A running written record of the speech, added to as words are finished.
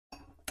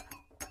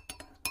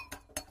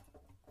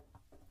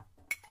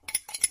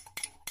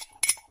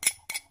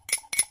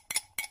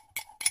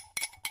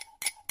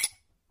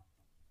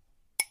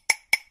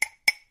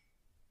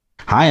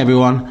Hi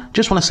everyone,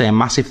 just want to say a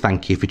massive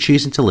thank you for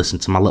choosing to listen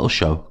to my little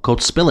show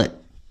called Spill It.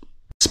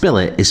 Spill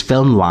It is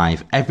filmed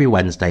live every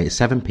Wednesday at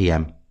 7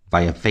 p.m.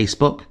 via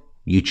Facebook,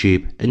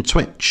 YouTube and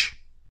Twitch.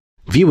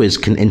 Viewers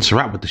can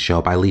interact with the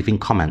show by leaving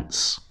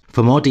comments.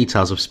 For more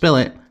details of Spill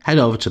It, head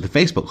over to the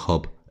Facebook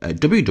hub at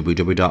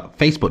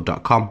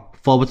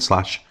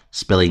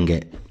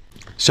www.facebook.com/spillingit.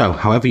 So,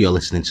 however you're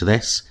listening to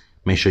this,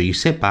 make sure you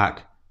sit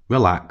back,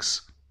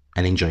 relax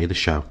and enjoy the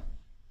show.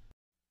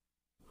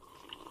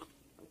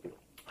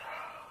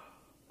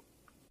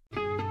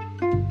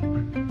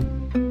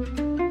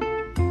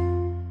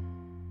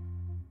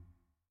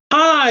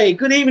 Hi,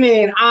 good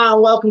evening,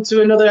 and welcome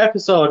to another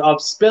episode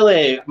of Spill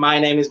It. My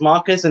name is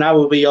Marcus, and I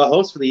will be your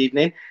host for the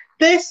evening.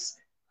 This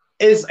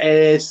is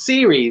a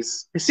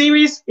series. A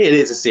series? It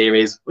is a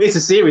series. It's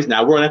a series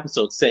now. We're on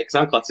episode 6.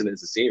 I'm classing it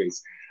as a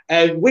series.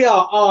 We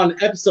are on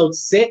episode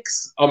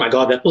 6. Oh my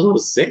God, episode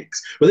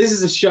 6. Well, this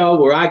is a show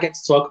where I get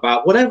to talk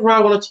about whatever I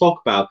want to talk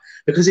about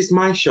because it's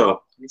my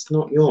show. It's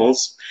not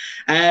yours.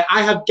 I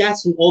have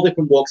guests from all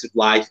different walks of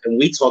life, and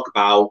we talk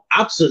about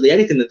absolutely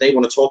anything that they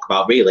want to talk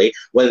about, really.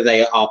 Whether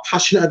they are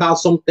passionate about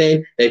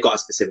something, they've got a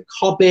specific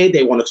hobby,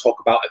 they want to talk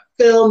about a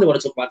film, they want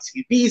to talk about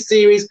a TV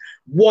series,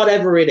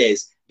 whatever it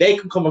is. They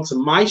can come onto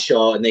my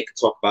show and they can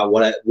talk about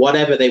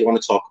whatever they want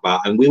to talk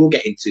about, and we will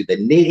get into the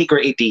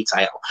nitty-gritty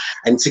detail.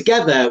 And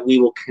together, we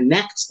will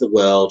connect the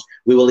world,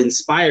 we will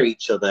inspire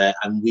each other,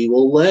 and we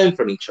will learn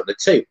from each other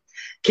too.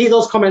 Keep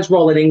those comments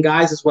rolling in,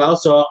 guys, as well.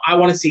 So I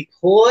want to see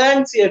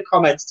plenty of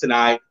comments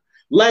tonight.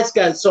 Let's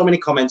get so many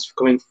comments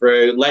coming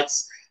through.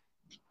 Let's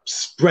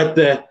spread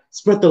the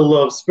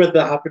love, spread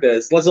the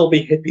happiness. Let's all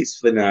be hippies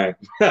for the night.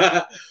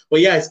 But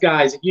yes,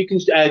 guys, if you can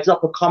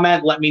drop a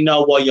comment, let me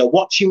know where you're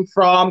watching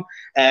from.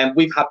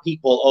 We've had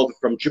people over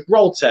from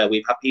Gibraltar.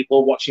 We've had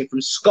people watching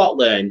from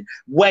Scotland,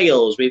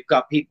 Wales. We've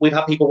had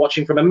people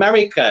watching from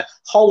America,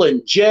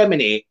 Holland,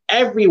 Germany,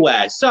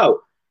 everywhere.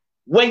 So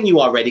when you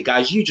are ready,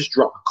 guys, you just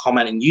drop a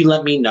comment and you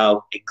let me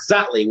know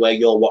exactly where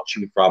you're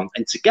watching from.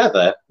 And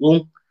together,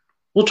 we'll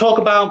talk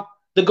about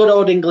the good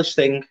old English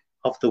thing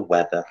of the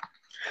weather.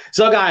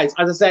 So, guys,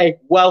 as I say,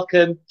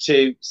 welcome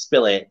to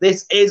Spill It.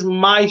 This is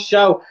my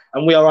show,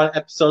 and we are on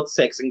episode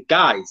 6. And,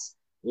 guys,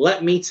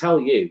 let me tell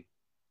you,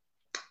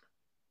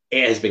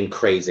 it has been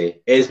crazy.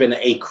 It has been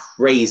a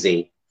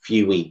crazy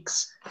few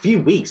weeks.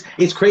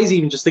 It's crazy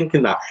even just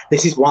thinking that.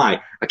 This is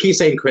why I keep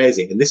saying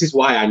crazy, and this is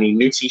why I need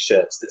new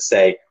T-shirts that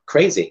say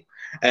crazy.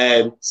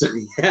 So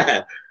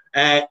yeah,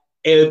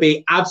 it would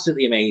be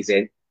absolutely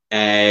amazing.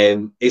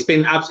 It's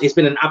been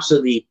an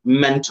absolutely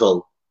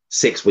mental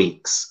 6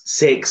 weeks.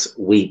 6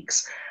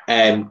 weeks.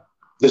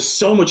 There's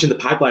so much in the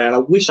pipeline, and I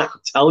wish I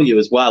could tell you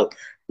as well.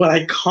 But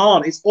I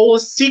can't. It's all a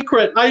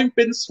secret. I've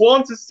been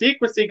sworn to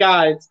secrecy,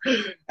 guys.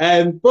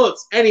 But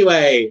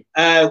anyway,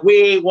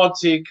 we want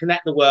to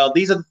connect the world.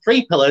 These are the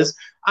 3 pillars.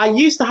 I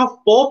used to have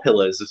 4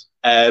 pillars,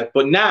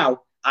 but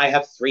now I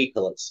have 3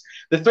 pillars.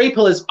 The 3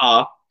 pillars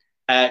are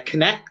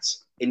connect,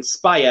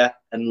 inspire,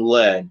 and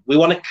learn. We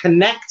want to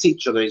connect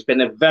each other. It's been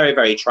a very,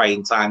 very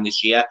trying time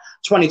this year.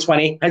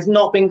 2020 has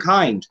not been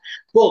kind,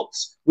 but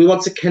we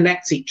want to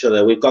connect each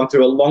other. We've gone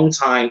through a long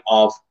time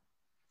of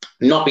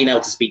not being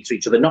able to speak to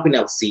each other, not being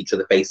able to see each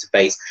other face to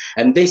face.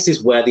 And this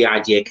is where the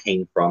idea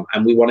came from.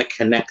 And we want to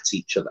connect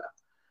each other.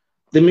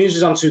 The moves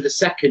us on to the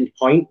second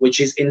point, which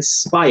is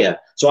inspire.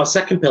 So our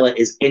second pillar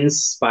is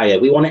inspire.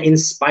 We want to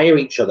inspire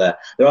each other.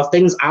 There are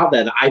things out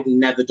there that I've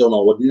never done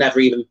or would never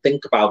even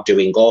think about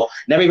doing or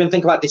never even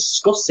think about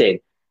discussing.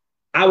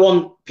 I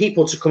want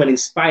people to come and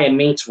inspire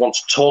me to want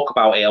to talk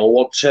about it or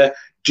want to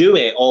do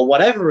it or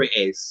whatever it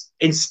is.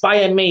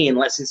 Inspire me and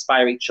let's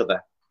inspire each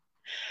other.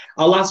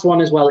 Our last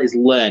one as well is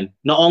learn.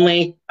 Not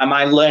only am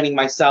I learning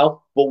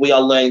myself, but we are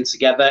learning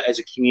together as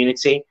a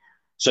community.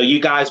 So you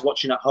guys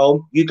watching at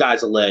home, you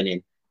guys are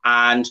learning.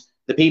 And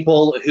the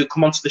people who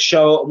come onto the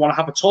show and want to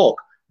have a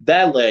talk,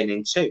 they're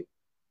learning too.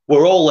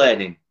 We're all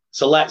learning.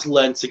 So let's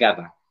learn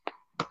together.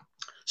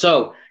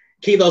 So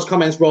keep those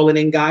comments rolling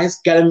in, guys.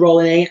 Get them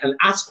rolling in and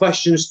ask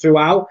questions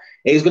throughout.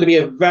 It is going to be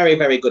a very,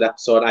 very good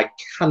episode. I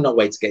cannot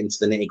wait to get into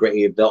the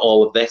nitty-gritty of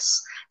all of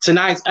this.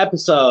 Tonight's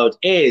episode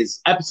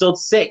is episode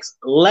 6.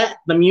 Let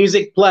the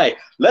music play.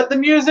 Let the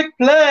music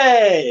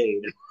play.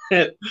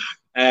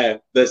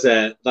 That's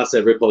a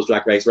RuPaul's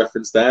Drag Race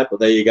reference there, but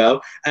there you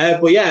go.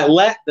 But yeah,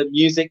 let the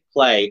music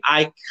play.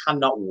 I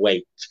cannot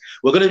wait.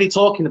 We're going to be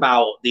talking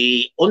about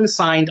the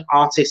unsigned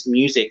artist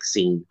music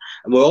scene,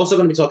 and we're also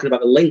going to be talking about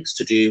the links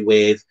to do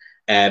with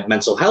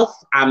mental health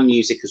and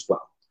music as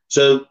well.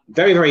 So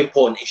very, very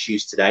important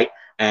issues today.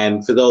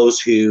 For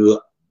those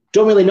who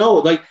don't really know,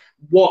 like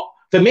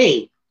for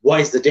me, what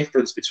is the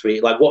difference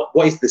between, like,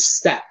 what is the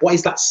step? What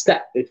is that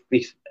step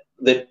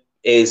that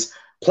is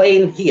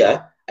playing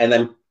here and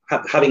then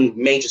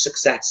having major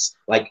success,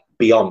 like,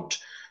 beyond?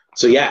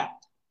 So, yeah.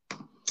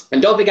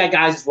 And don't forget,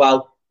 guys, as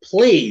well,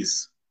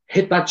 please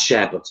hit that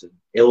share button.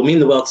 It will mean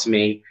the world to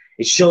me.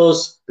 It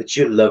shows that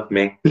you love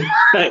me.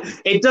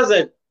 It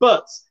doesn't,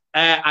 but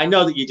I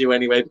know that you do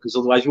anyway, because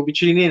otherwise you'll be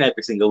tuning in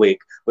every single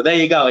week. But there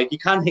you go. If you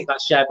can hit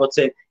that share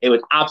button, it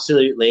would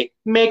absolutely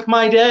make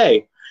my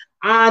day.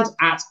 And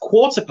at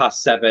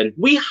 7:15,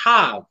 we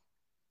have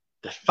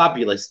the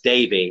fabulous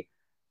Davey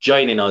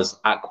joining us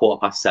at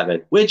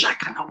 7:15, which I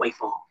cannot wait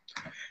for.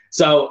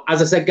 So,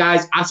 as I said,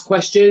 guys, ask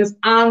questions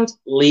and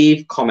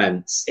leave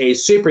comments. It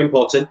is super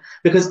important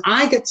because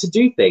I get to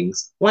do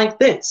things like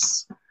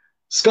this.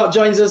 Scott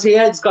joins us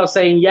here. Scott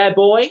saying, yeah,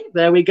 boy.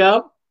 There we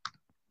go.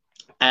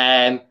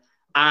 And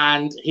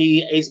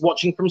he is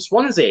watching from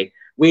Swansea.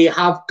 We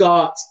have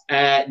got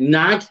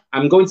Nag.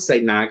 I'm going to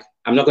say Nag.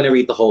 I'm not going to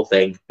read the whole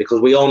thing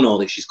because we all know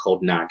that she's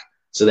called Nag.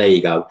 So there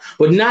you go.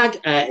 But Nag,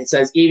 it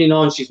says, evening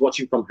on, she's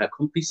watching from her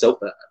comfy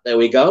sofa. There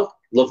we go.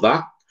 Love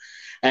that.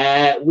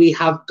 We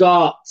have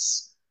got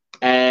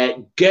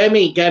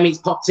Gurmeet. Gurmeet's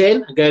popped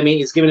in.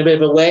 Gurmeet is giving a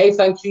bit of a wave.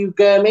 Thank you,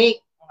 Gurmeet.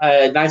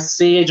 Nice to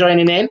see you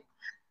joining in.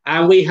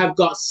 And we have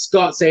got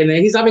Scott saying that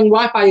he's having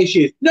Wi-Fi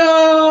issues.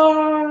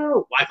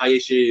 No! Wi-Fi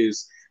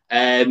issues.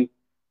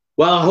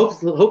 Well,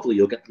 hopefully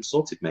you'll get them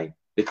sorted, mate,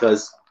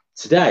 because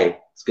today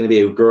it's going to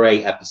be a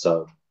great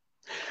episode.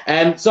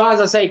 So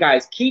as I say,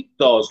 guys, keep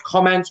those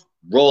comments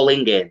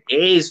rolling in.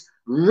 It is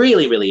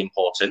really, really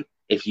important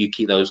if you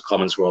keep those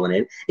comments rolling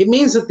in. It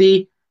means that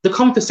the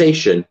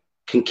conversation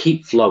can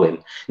keep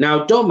flowing.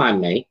 Now, don't mind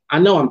me. I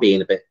know I'm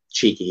being a bit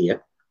cheeky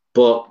here,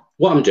 but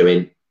what I'm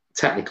doing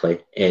technically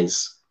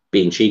is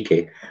being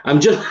cheeky.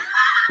 I'm just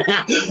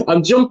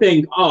I'm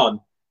jumping on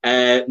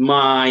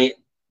my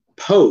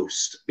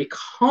post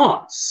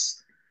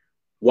because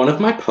one of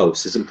my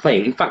posts isn't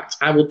playing. In fact,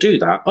 I will do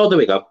that. Oh, there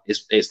we go.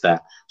 It's there.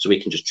 So we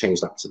can just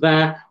change that to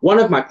there. One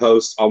of my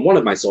posts on one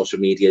of my social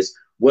medias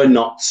were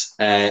not,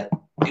 it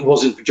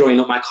wasn't joining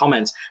up my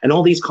comments. And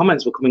all these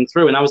comments were coming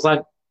through. And I was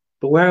like,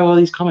 but where are all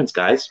these comments,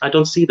 guys? I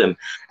don't see them.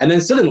 And then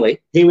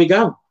suddenly, here we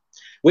go.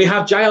 We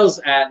have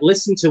Giles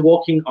listen to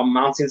Walking on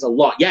Mountains a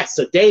lot. Yes,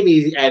 so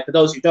Davey, for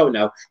those who don't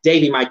know,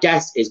 Davey, my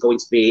guest, is going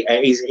to be,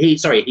 he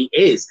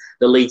is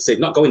the lead singer,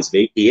 not going to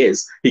be,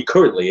 he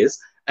currently is.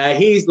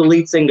 He's the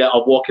lead singer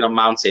of Walking on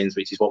Mountains,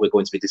 which is what we're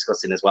going to be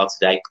discussing as well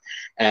today.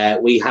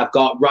 We have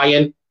got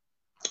Ryan.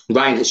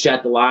 Ryan has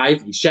shared the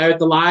live. He shared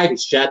the live, he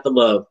shared the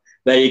love.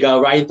 There you go,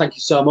 Ryan, thank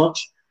you so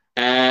much.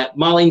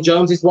 Marlene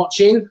Jones is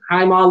watching.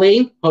 Hi,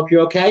 Marlene, hope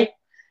you're okay.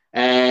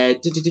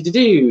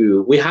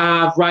 We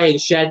have Ryan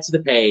shared to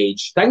the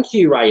page. Thank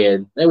you,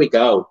 Ryan. There we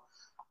go.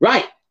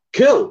 Right,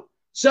 cool.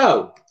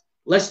 So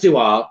let's do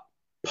our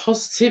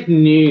positive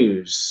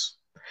news.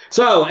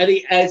 So at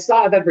the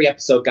start of every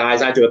episode,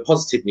 guys, I do a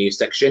positive news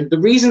section. The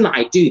reason that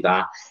I do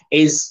that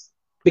is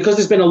because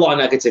there's been a lot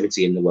of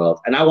negativity in the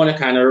world, and I want to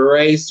kind of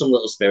raise some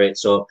little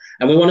spirits up,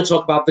 and we want to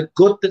talk about the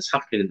good that's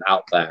happening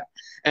out there.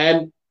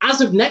 As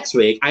of next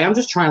week, I am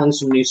just trialing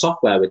some new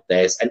software with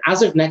this, and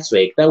as of next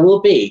week, there will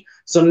be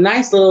some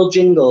nice little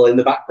jingle in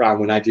the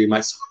background when I do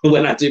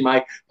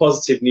my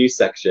positive news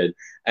section.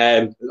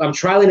 I'm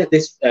trialing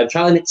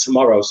it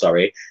tomorrow.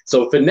 Sorry,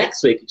 so for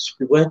next week it should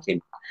be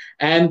working.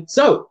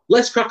 So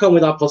let's crack on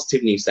with our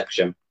positive news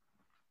section.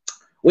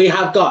 We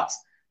have got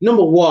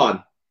number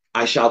one.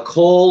 I shall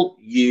call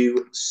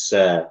you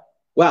sir.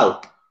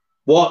 Well,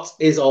 what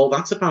is all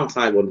that about,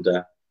 I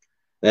wonder?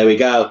 There we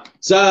go.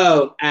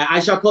 So, I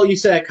shall call you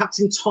sir.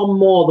 Captain Tom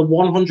Moore, the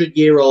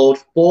 100-year-old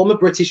former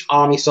British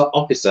Army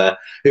officer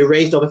who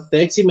raised over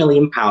 £30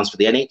 million for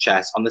the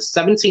NHS on the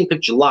 17th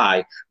of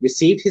July,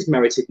 received his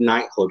merited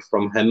knighthood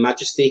from Her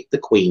Majesty the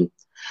Queen.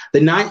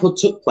 The knighthood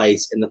took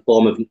place in the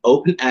form of an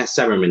open-air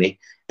ceremony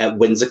at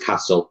Windsor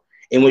Castle,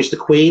 in which the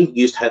Queen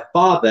used her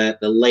father,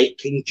 the late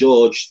King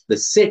George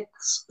VI's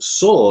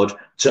sword,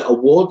 to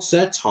award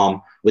Sir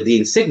Tom with the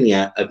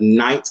insignia of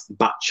Knight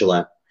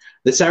Bachelor.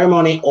 The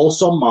ceremony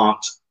also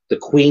marked the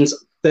Queen's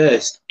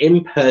first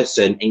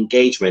in-person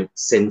engagement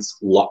since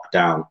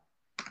lockdown.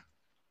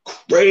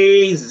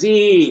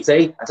 Crazy!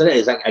 See, I said it,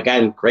 it's like,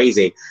 again,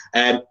 crazy.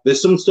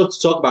 There's some stuff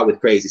to talk about with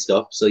crazy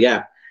stuff, so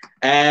yeah.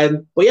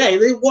 But yeah,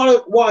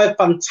 what a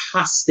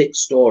fantastic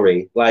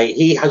story. Like,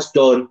 he has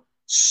done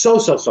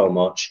so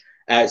much.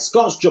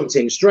 Scott's jumped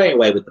in straight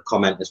away with the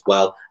comment as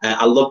well.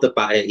 I love the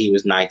fact that he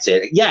was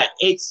knighted. Yeah,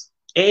 it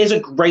is a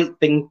great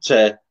thing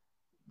to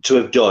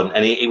have done,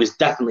 and it was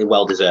definitely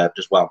well deserved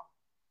as well.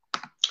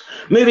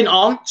 Moving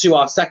on to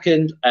our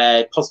second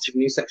positive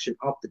news section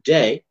of the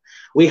day,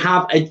 we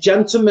have a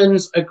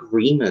gentleman's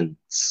agreement.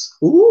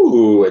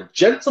 Ooh, a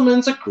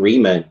gentleman's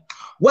agreement.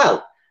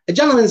 Well, a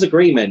gentleman's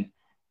agreement.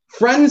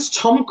 Friends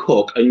Tom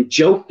Cook and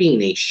Joe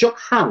Feeney shook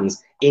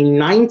hands in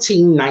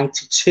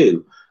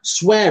 1992,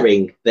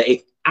 swearing that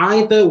if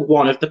either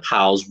one of the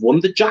pals won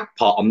the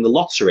jackpot on the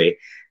lottery,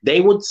 they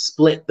would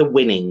split the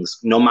winnings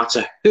no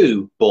matter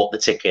who bought the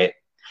ticket.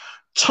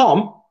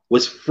 Tom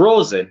was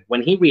frozen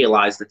when he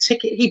realized the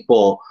ticket he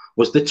bought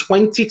was the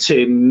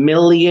 $22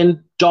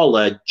 million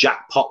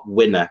jackpot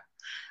winner.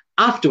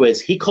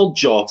 Afterwards, he called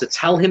Joe to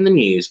tell him the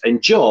news,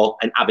 and Joe,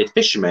 an avid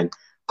fisherman,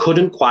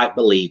 couldn't quite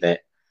believe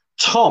it.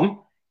 Tom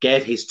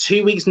gave his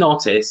 2 weeks'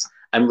 notice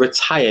and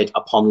retired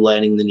upon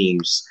learning the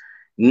news.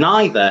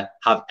 Neither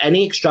have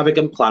any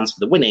extravagant plans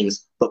for the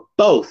winnings, but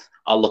both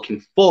are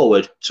looking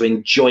forward to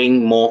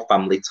enjoying more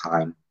family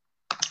time.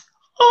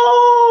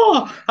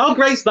 Oh, how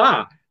great is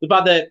that? The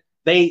fact that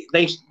they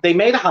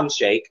made a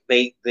handshake,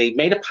 they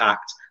made a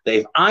pact. That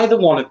if either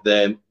one of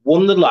them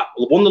won the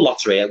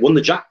lottery, won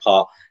the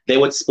jackpot, they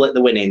would split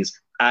the winnings.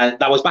 And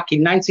that was back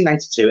in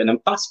 1992. And then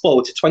fast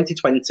forward to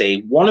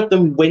 2020, one of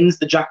them wins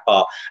the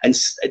jackpot, and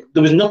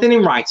there was nothing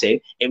in writing.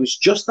 It was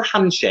just the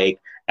handshake,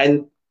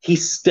 and he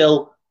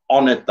still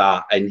honoured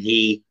that, and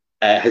he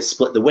has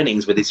split the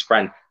winnings with his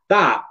friend.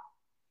 That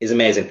is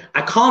amazing.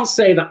 I can't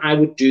say that I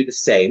would do the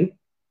same.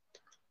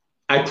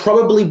 I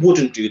probably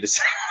wouldn't do the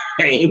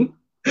same.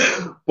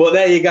 But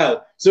there you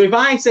go. So if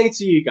I say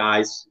to you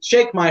guys,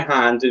 shake my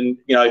hand, and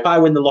if I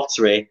win the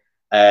lottery,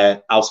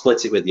 I'll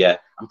split it with you.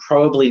 I'm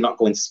probably not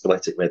going to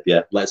split it with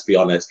you. Let's be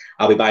honest.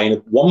 I'll be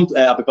buying one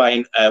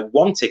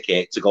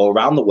ticket to go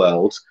around the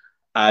world,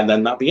 and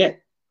then that'll be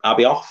it. I'll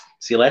be off.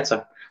 See you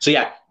later. So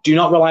yeah, do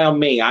not rely on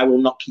me. I will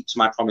not keep to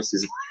my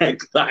promises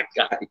like that,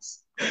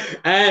 guys.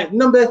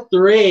 Number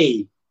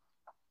 3,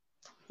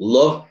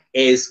 love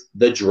is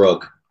the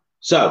drug.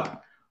 So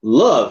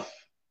love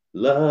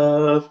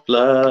is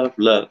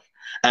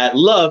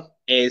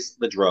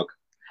the drug.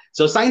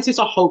 So scientists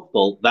are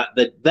hopeful that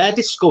their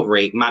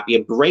discovery might be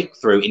a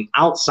breakthrough in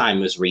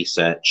Alzheimer's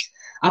research.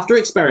 After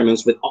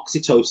experiments with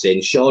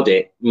oxytocin showed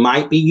it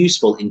might be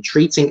useful in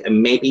treating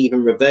and maybe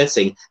even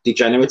reversing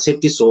degenerative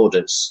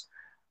disorders.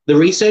 The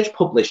research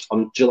published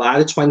on July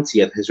the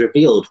 20th has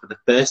revealed for the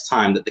first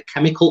time that the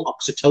chemical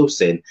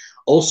oxytocin,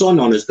 also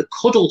known as the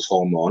cuddle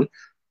hormone,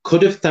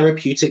 could have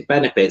therapeutic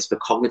benefits for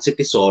cognitive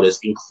disorders,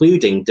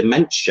 including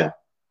dementia.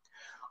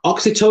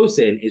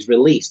 Oxytocin is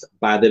released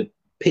by the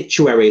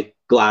pituitary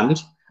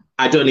gland.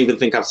 I don't even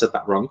think I've said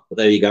that wrong, but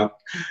there you go.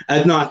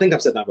 No, I think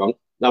I've said that wrong.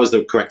 That was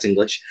the correct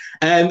English.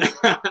 And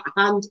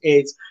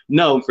is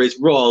known for its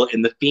role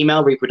in the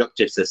female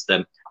reproductive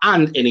system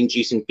and in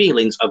inducing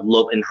feelings of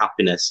love and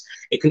happiness.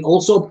 It can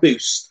also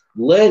boost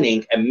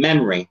learning and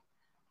memory,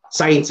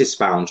 scientists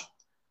found.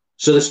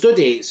 So the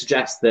study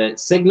suggests that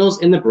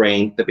signals in the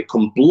brain that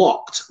become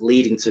blocked,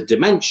 leading to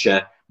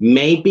dementia,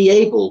 may be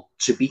able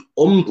to be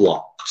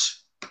unblocked.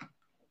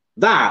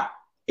 That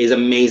is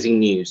amazing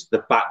news.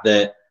 The fact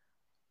that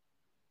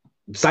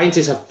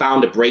scientists have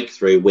found a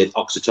breakthrough with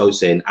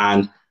oxytocin,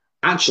 and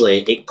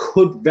actually it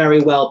could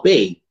very well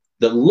be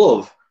that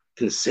love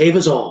can save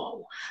us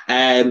all.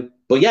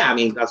 But yeah, I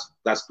mean,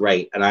 that's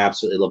great, and I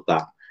absolutely love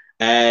that.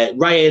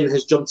 Ryan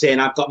has jumped in.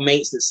 I've got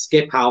mates that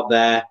skip out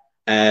there.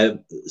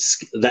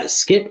 That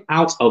skip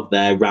out of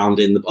there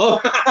rounding the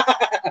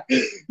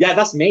yeah,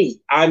 that's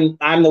me.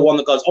 I'm the one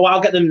that goes,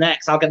 I'll get them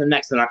next,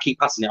 and I keep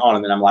passing it on,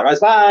 and then I'm like, right,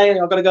 bye,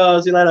 I've got to go,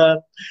 see you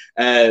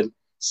later.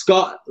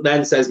 Scott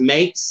then says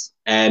mates.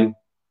 I'm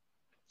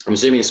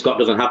assuming Scott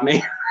doesn't have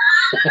me.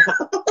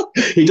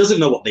 He doesn't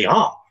know what they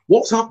are.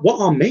 What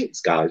are mates,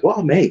 guys? What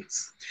are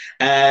mates?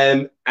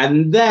 And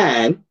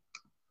then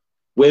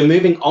we're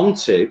moving on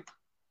to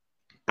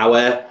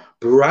our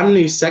brand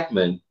new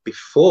segment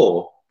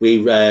before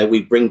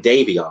we bring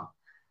Davey on.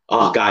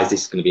 Oh, guys,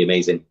 this is going to be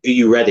amazing. Are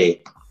you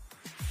ready?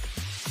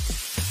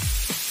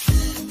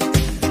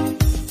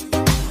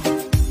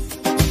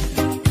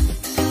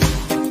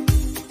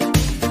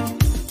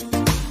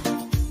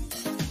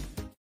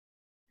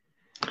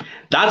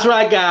 That's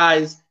right,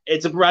 guys.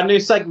 It's a brand new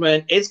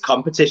segment. It's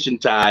competition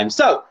time.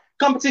 So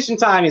competition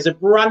time is a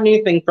brand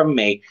new thing from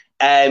me,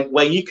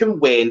 where you can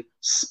win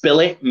Spill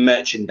It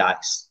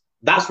merchandise.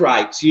 That's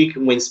right. So you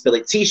can win Spill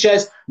It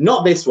t-shirts.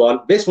 Not this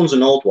one. This one's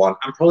an old one.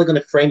 I'm probably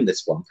going to frame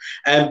this one.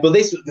 But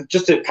this,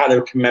 just to kind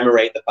of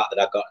commemorate the fact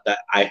that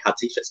I had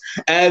t-shirts.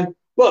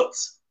 But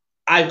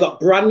I've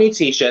got brand new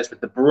t-shirts with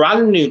the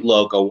brand new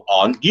logo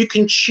on. You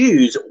can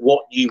choose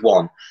what you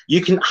want. You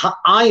can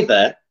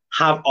either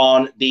have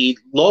on the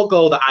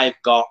logo that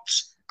I've got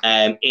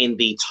in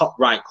the top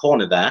right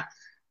corner there,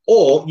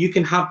 or you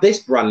can have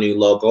this brand new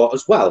logo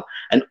as well.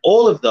 And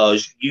all of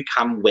those you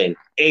can win.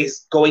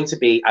 It's going to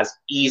be as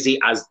easy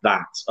as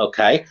that,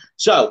 okay?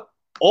 So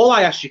all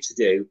I ask you to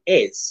do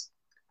is,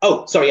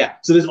 so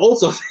there's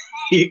also,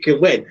 you can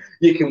win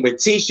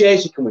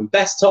t-shirts, you can win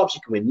desktops,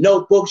 you can win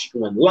notebooks, you can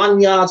win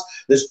lanyards.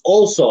 There's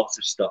all sorts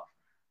of stuff.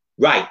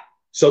 Right,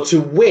 so to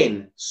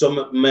win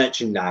some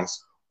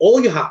merchandise,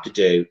 all you have to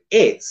do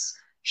is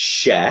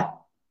share.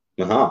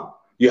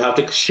 You have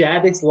to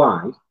share this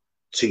live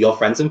to your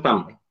friends and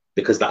family,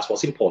 because that's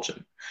what's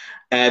important.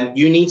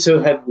 You need to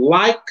have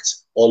liked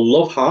or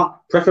love heart,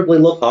 preferably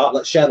love heart.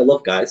 Let's share the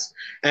love, guys.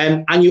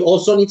 And you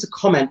also need to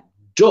comment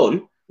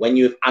done when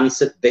you've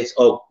answered this.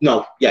 You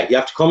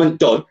have to comment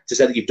done to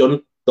say that you've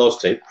done those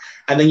two.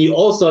 And then you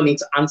also need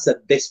to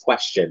answer this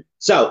question.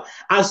 So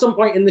at some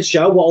point in the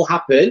show, what will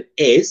happen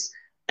is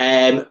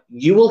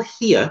you will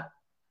hear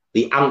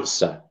the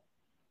answer,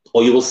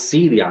 or you will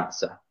see the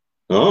answer.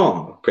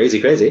 Oh,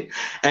 crazy.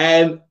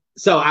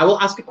 So I will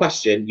ask a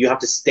question. You have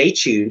to stay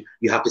tuned.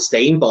 You have to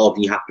stay involved,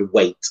 and you have to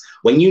wait.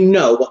 When you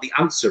know what the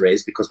answer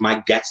is, because my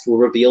guest will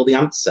reveal the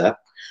answer,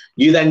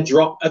 you then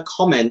drop a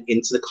comment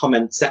into the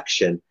comment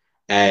section,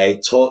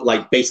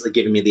 basically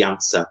giving me the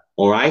answer.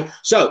 All right.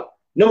 So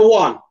number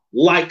one,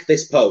 like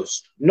this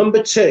post.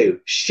 Number 2,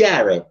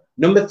 share it.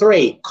 Number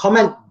 3,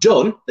 comment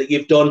done that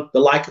you've done the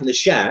like and the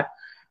share.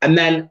 And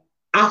then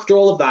after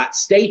all of that,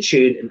 stay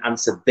tuned and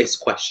answer this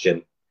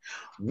question.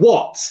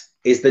 What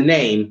is the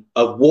name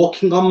of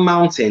Walking on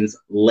Mountain's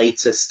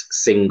latest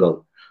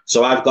single?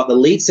 So I've got the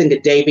lead singer,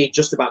 Davey,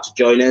 just about to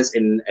join us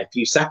in a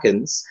few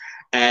seconds.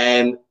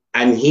 And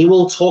he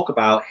will talk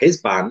about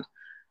his band.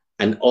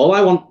 And all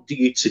I want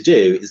you to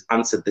do is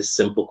answer this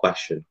simple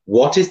question.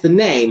 What is the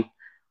name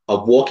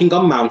of Walking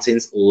on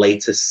Mountain's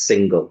latest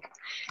single?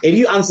 If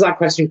you answer that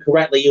question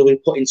correctly, you'll be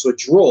put into a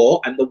draw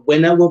and the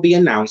winner will be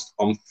announced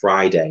on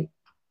Friday.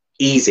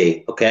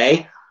 Easy,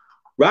 okay?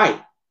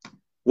 Right.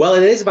 Well,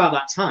 it is about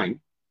that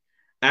time.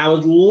 I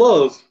would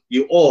love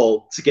you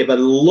all to give a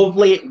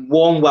lovely,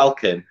 warm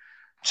welcome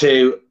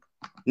to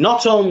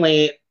not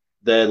only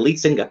the lead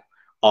singer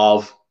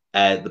of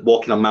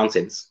Walking on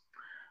Mountains,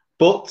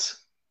 but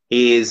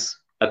he is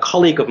a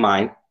colleague of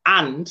mine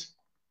and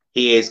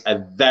he is a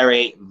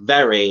very,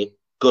 very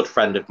good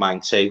friend of mine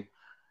too.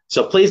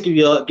 So please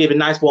give a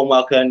nice warm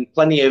welcome,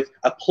 plenty of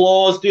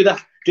applause, do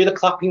the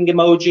clapping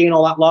emoji and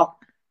all that lot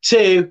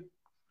to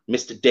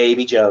Mr.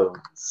 Davy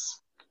Jones.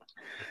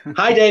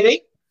 Hi,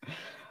 Davy.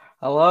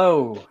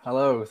 Hello.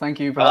 Thank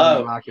you for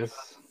having me, Marcus.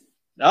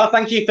 Oh,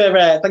 thank you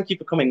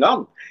for coming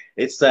on.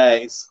 It's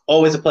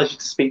always a pleasure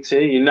to speak to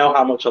you. You know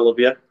how much I love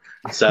you.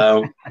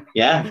 So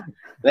yeah,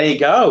 there you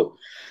go.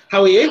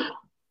 How are you?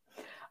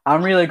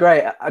 I'm really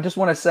great. I just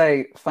want to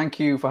say thank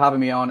you for having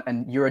me on,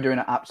 and you're doing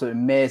an absolutely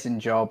amazing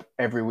job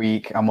every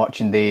week. I'm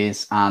watching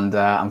these, and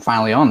I'm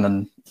finally on,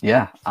 and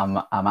yeah, I'm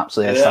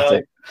absolutely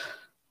ecstatic.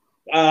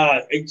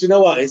 Do you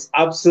know what? It's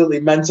absolutely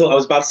mental. I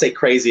was about to say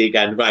crazy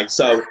again, right?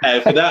 So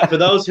for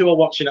those who are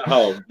watching at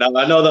home, now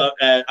I know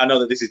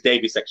that this is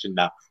Davy's section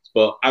now,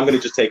 but I'm going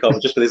to just take over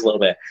just for this little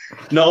bit.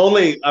 Not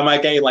only am I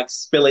getting like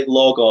Spill It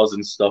logos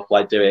and stuff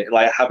have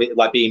it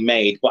like being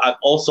made, but I've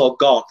also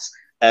got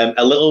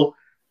a little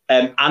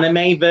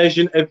anime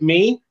version of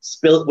me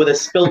with a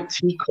spilled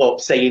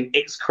teacup saying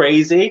 "It's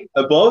crazy"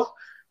 above,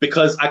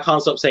 because I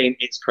can't stop saying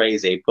 "It's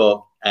crazy."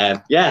 But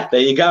yeah,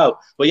 there you go.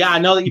 But yeah, I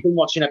know that you've been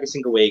watching every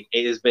single week.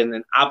 It has been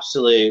an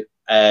absolute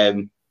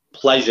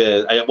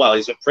pleasure. Well,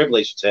 it's a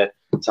privilege to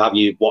have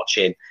you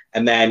watching.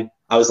 And then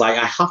I was like,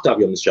 I have to have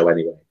you on the show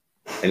anyway.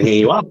 And here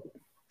you are.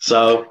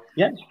 So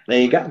yeah, there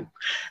you go.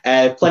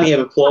 Plenty of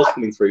applause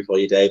coming through for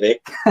you, Davey.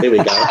 Here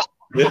we go.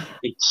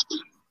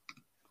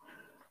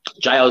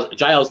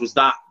 Giles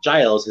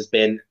has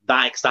been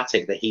that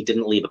ecstatic that he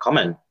didn't leave a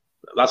comment.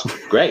 That's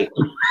great.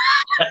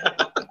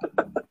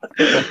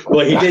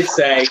 Well, he did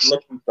say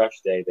looking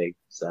fresh, Davey.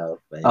 So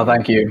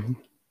thank you.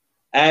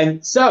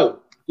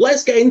 So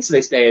let's get into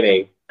this,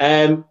 Davey.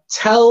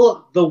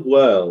 Tell the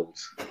world.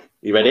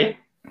 You ready?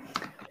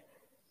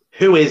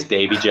 Who is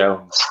Davy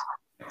Jones?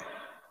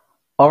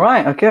 All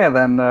right. Okay,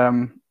 then.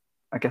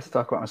 I guess I'll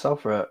talk about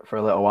myself for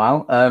a little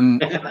while.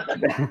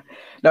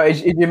 No,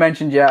 as you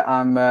mentioned, yeah,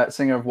 I'm a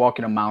singer of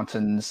Walking on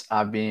Mountains.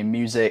 I've been in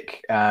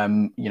music,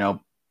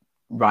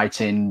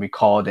 writing,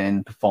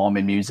 recording,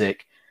 performing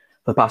music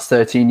for the past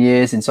 13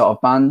 years in sort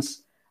of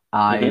bands.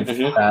 I've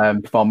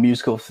performed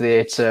musical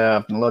theatre.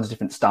 I've done loads of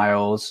different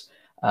styles.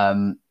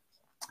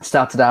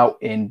 Started out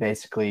in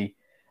basically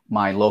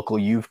my local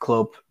youth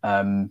club.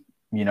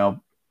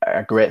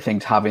 A great thing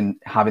to have in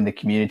the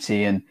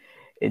community, and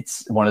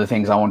it's one of the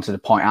things I wanted to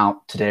point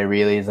out today.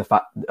 Really, is the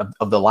fact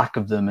of the lack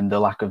of them and the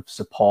lack of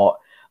support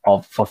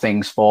for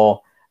things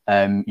for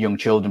young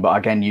children. But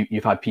again,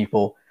 you've had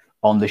people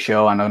on the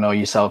show, and I know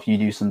yourself, you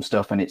do some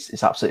stuff, and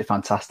it's absolutely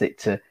fantastic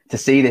to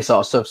see this sort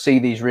of stuff, see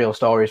these real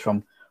stories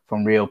from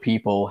real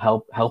people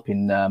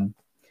helping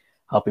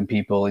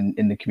people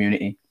in the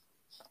community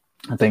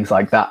and things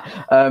like that.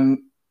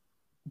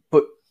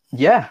 But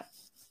yeah,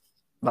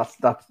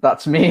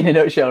 that's me in a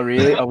nutshell,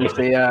 really.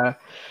 Obviously,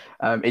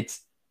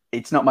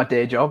 it's not my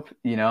day job,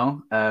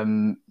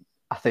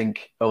 I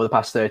think over the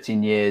past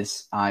 13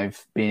 years,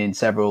 I've been in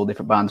several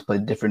different bands,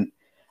 played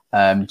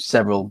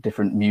several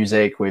different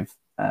music with.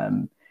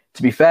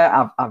 To be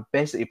fair, I've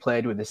basically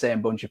played with the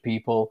same bunch of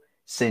people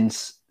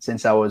since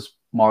I was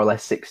more or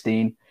less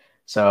 16.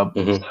 So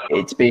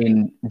it's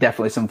been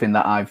definitely something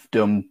that I've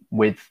done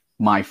with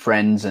my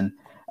friends, and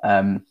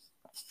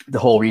the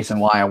whole reason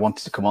why I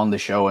wanted to come on the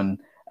show. And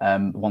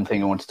one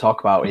thing I want to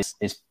talk about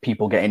is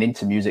people getting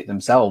into music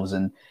themselves,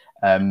 and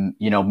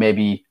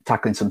maybe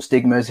tackling some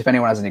stigmas. If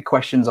anyone has any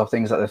questions or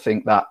things that they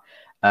think that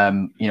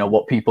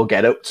what people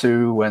get up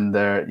to when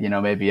they're,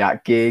 maybe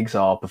at gigs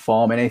or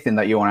perform, anything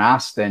that you want to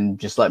ask, then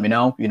just let me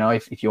know.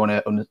 If you want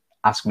to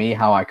ask me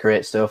how I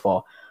create stuff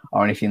or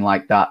anything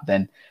like that,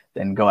 then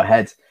go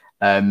ahead.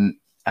 And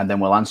then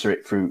we'll answer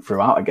it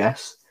throughout, I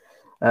guess.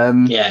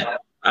 Yeah,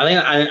 I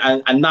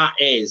think, and that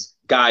is,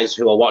 guys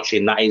who are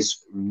watching, that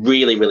is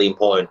really, really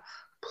important.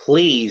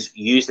 Please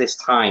use this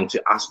time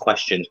to ask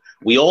questions.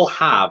 We all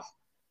have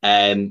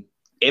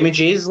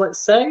images, let's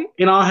say,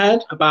 in our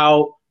head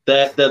about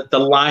the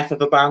life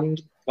of a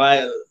band.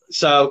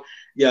 So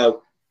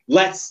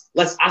let's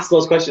ask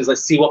those questions.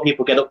 Let's see what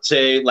people get up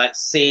to.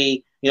 Let's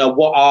see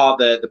what are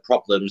the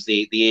problems,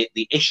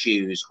 the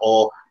issues,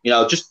 or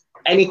just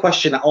any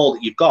question at all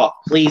that you've got,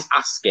 please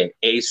ask it.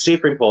 It is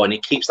super important.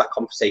 It keeps that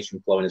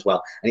conversation flowing as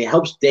well, and it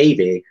helps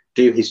Davey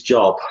do his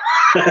job.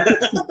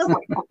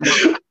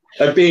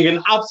 Of being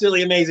an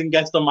absolutely amazing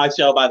guest on my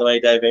show, by the way,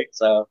 David.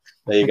 So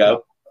there you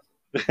go.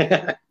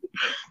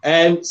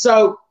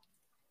 So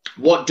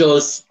what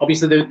does,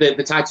 obviously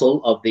the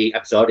title of the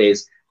episode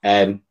is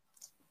Let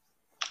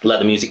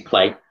the Music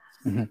Play.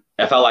 Mm-hmm.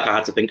 I felt like I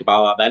had to think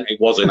about that then. It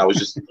wasn't. I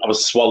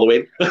was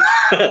swallowing.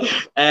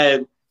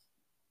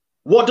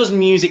 What does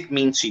music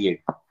mean to you?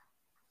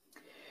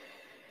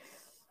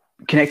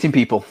 Connecting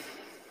people.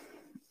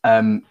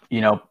 One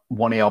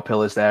of your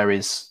pillars there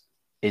is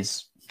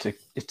to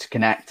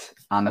connect,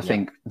 and I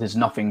think there's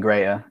nothing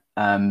greater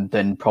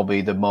than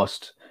probably the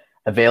most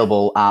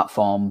available art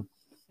form,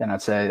 then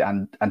I'd say,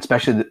 and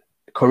especially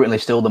currently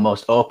still the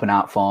most open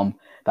art form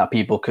that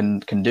people can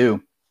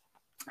do.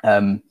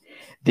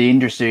 The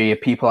industry,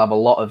 people have a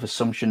lot of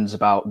assumptions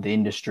about the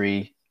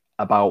industry,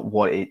 about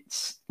what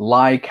it's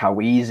like, how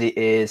easy it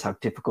is, how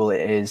difficult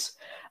it is.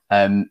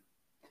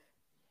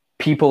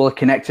 People are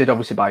connected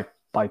obviously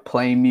by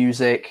playing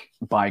music,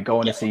 by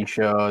going to see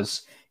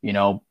shows,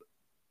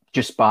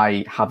 just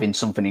by having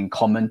something in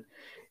common.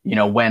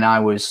 When I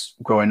was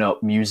growing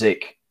up,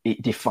 music,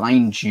 it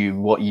defined you,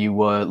 what you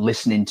were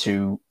listening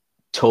to,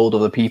 told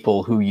other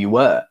people who you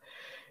were.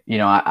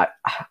 I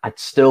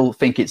still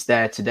think it's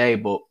there today,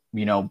 but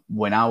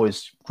when I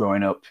was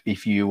growing up,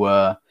 if you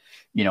were,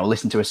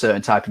 listen to a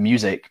certain type of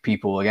music,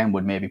 people again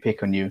would maybe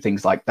pick on you,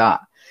 things like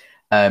that.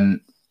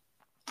 And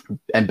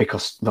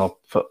because, well,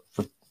 for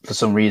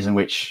some reason,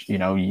 which,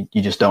 you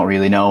just don't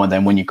really know. And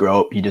then when you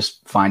grow up, you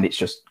just find it's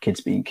just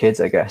kids being kids,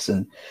 I guess.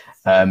 And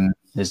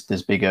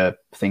there's bigger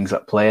things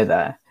at play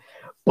there.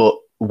 But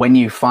when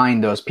you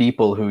find those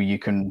people who you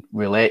can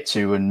relate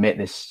to and make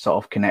this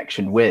sort of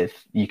connection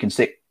with, you can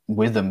stick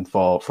with them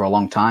for a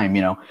long time.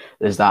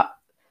 There's that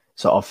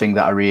sort of thing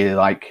that I really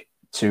like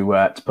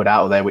to put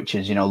out there, which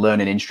is,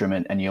 learn an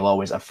instrument and you'll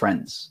always have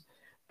friends.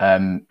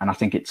 And I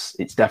think it's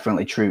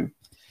definitely true.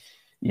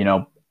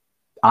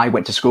 I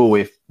went to school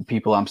with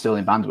people I'm still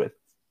in band with,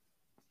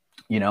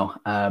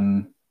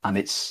 and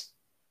it's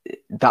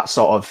that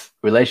sort of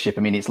relationship.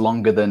 I mean, it's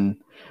longer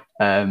than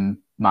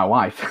my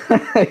wife.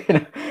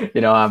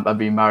 I've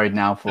been married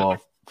now for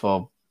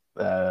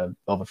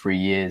over 3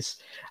 years,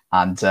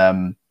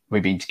 and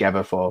we've been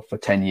together for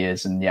 10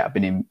 years. And I've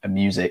been in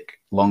music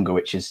longer,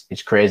 which is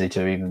crazy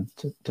to even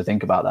to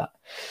think about that.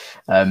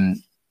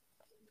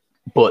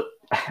 But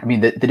I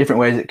mean, the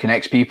different ways it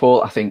connects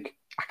people, I think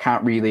I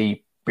can't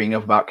really bring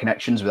up about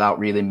connections without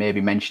really maybe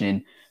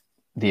mentioning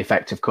the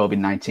effect of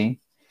COVID-19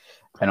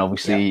 and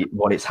obviously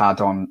what it's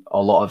had on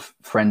a lot of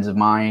friends of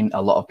mine,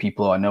 a lot of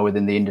people I know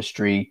within the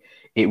industry.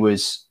 It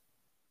was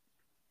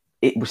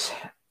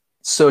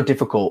so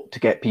difficult to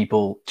get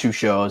people to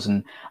shows,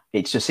 and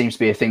it just seems to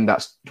be a thing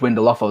that's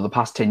dwindled off over the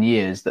past 10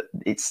 years. That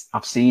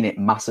I've seen it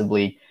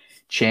massively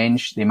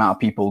change. The amount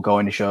of people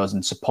going to shows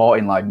and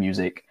supporting live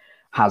music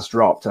has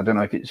dropped. I don't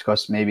know if it's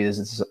because maybe there's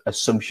this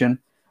assumption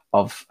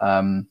of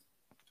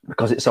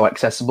because it's so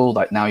accessible,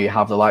 like now you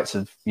have the likes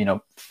of,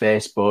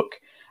 Facebook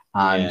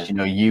and,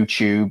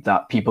 YouTube,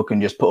 that people can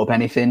just put up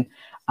anything.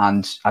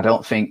 And I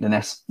don't think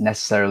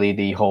necessarily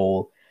the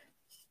whole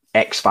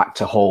X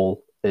Factor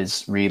hole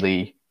has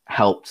really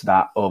helped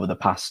that over the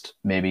past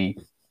maybe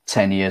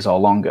 10 years or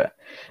longer.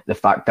 The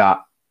fact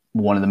that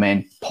one of the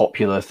main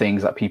popular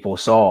things that people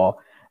saw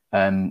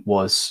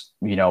was,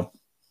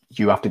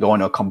 you have to go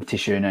into a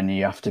competition and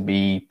you have to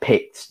be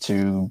picked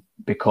to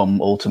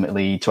become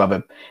ultimately to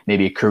have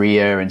maybe a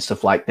career and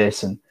stuff like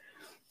this. And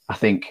I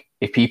think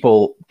if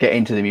people get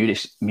into the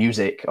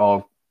music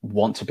or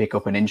want to pick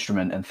up an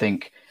instrument and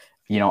think,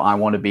 I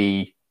want to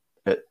be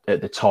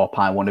at the top,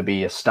 I want to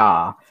be a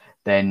star,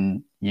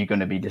 then you're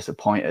going to be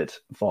disappointed.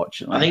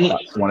 Unfortunately, I think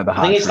that's one of the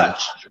hard things.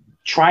 That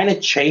trying to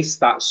chase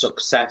that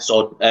success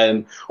or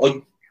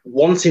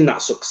wanting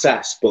that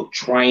success, but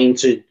trying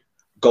to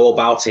go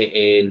about it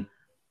in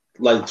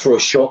like through a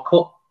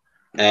shortcut,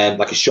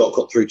 like a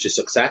shortcut through to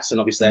success.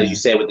 And obviously, as you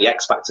say, with the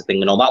X Factor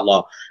thing and all that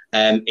lot,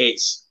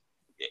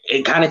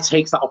 it kind of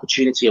takes that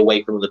opportunity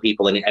away from other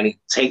people, and it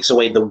takes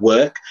away the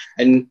work.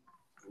 And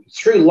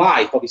through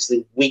life,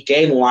 obviously, we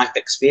gain life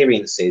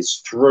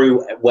experiences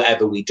through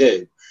whatever we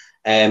do.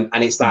 And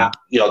it's that,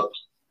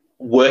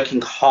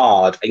 working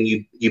hard, and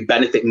you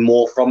benefit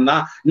more from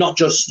that, not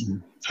just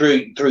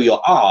through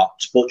your art,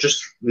 but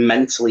just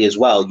mentally as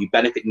well. You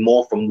benefit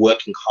more from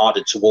working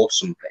harder towards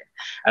something.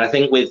 And I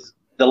think with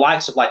the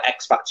likes of like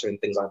X Factor and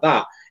things like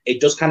that, it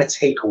does kind of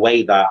take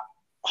away that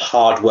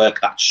hard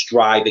work, that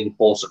striving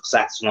for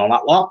success and all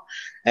that lot.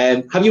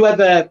 Have you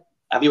ever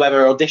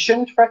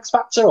auditioned for X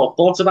Factor or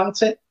thought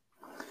about it?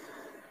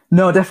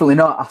 No, definitely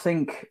not. I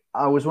think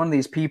I was one of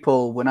these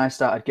people when I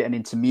started getting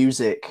into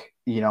music.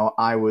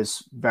 I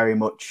was very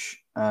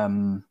much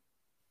one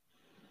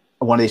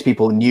of these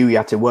people who knew you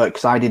had to work,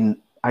 because I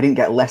didn't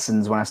get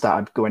lessons when I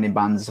started going in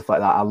bands and stuff like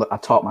that. I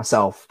taught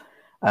myself.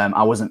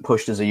 I wasn't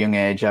pushed as a young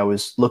age. I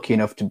was lucky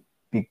enough to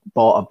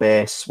bought a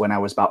bass when I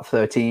was about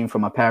 13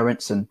 from my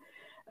parents, and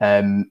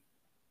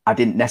I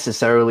didn't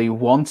necessarily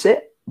want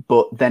it.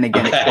 But then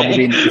again,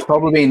 it's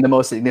probably been the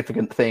most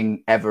significant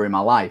thing ever in my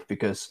life,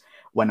 because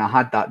when I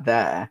had that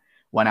there,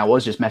 when I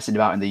was just messing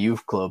about in the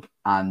youth club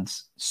and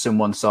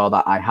someone saw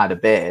that I had a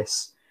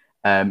bass,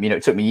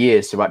 it took me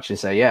years to actually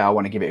say, yeah, I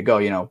want to give it a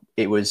go.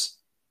 It was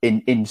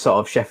in sort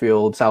of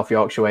Sheffield, South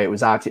Yorkshire way. It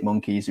was Arctic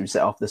Monkeys who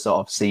set off the sort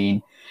of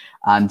scene.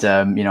 And,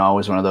 I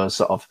was one of those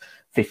sort of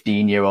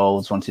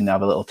 15-year-olds wanting to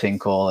have a little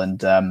tinkle,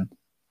 and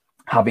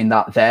having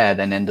that there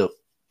then end up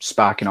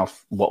sparking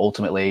off what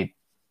ultimately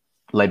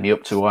led me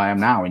up to who I am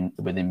now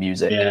within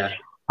music. Yeah.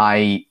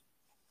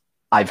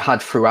 I've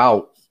had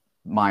throughout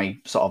my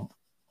sort of,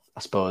 I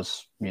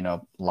suppose,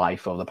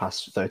 life over the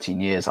past 13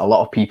 years, a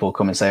lot of people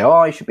come and say,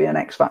 oh, you should be an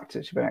X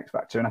Factor,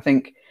 And I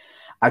think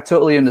I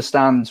totally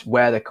understand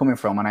where they're coming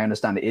from. And I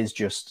understand it is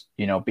just,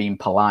 being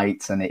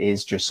polite, and it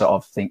is just sort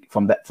of think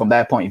from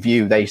their point of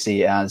view, they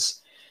see it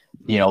as,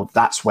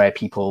 that's where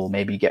people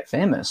maybe get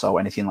famous or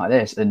anything like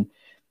this. And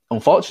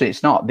unfortunately,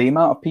 it's not. The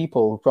amount of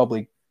people who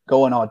probably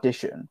go and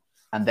audition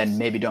and then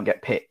maybe don't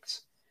get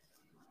picked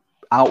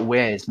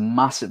outweighs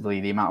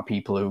massively the amount of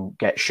people who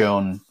get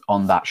shown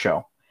on that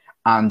show.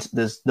 And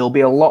there'll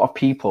be a lot of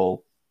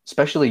people,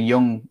 especially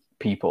young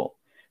people,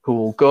 who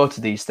will go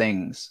to these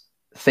things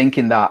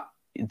thinking that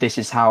this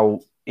is how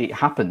it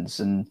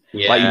happens. And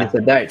like you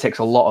said there, it takes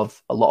a lot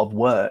of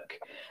work.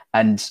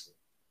 And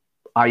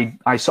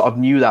I sort of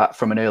knew that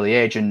from an early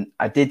age, and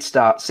I did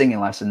start singing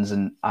lessons,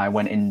 and I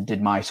went and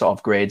did my sort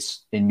of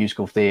grades in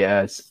musical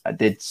theatre. I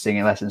did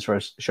singing lessons for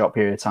a short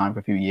period of time,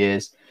 for a few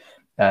years.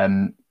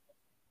 And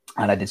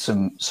I did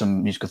some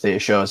musical theatre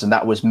shows, and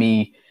that was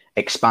me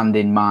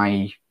expanding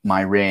my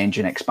range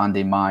and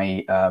expanding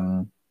my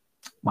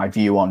my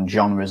view on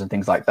genres and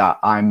things like that.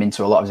 I'm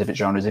into a lot of different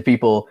genres. If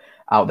people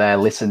out there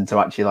listen to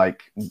actually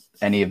like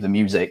any of the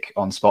music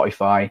on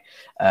Spotify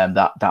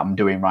that I'm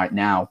doing right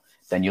now,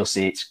 then you'll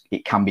see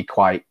it can be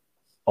quite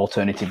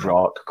alternative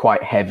rock,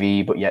 quite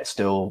heavy, but yet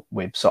still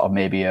with sort of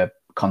maybe a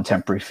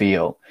contemporary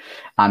feel.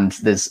 And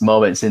there's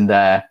moments in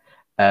there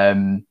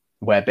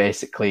where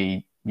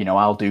basically,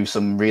 I'll do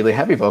some really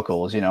heavy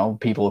vocals,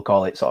 people will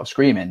call it sort of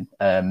screaming,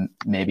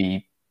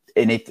 maybe.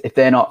 And if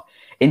they're not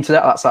into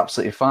that, that's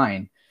absolutely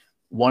fine.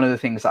 One of the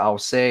things that I'll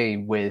say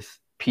with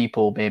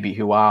people maybe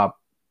who are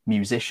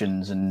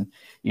musicians and,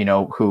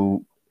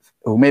 who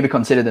maybe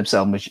consider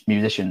themselves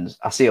musicians,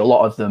 I see a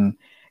lot of them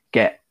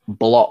get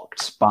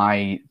blocked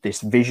by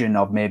this vision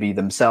of maybe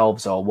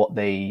themselves or what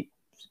they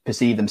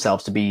perceive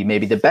themselves to be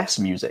maybe the best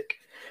music.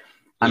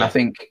 And I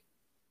think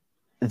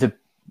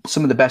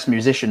some of the best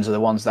musicians are the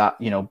ones that,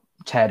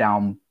 tear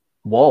down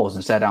walls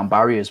and tear down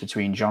barriers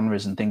between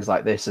genres and things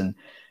like this. And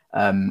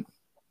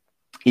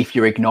if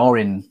you're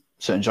ignoring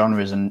certain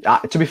genres, and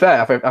to be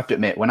fair, I have to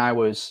admit, when I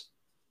was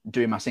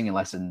doing my singing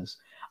lessons,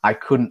 I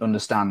couldn't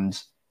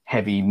understand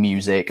heavy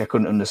music. I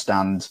couldn't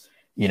understand,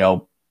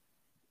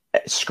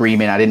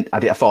 screaming. I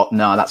thought,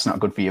 no, that's not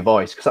good for your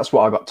voice, because that's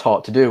what I got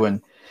taught to do.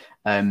 And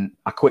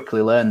I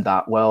quickly learned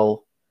that,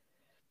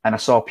 and I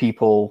saw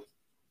people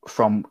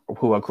from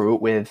who I grew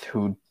up with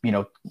who,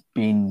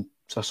 being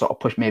sort of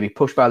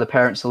pushed by the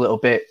parents a little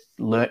bit,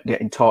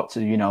 getting taught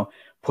to,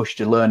 pushed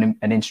to learn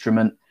an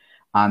instrument,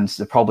 and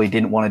they probably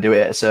didn't want to do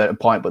it at a certain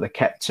point, but they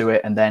kept to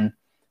it. And then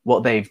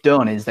what they've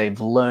done is they've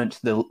learnt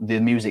the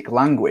music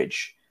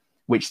language,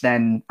 which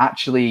then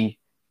actually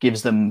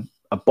gives them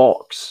a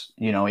box,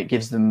 it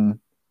gives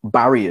them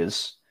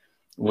barriers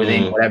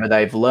within whatever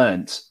they've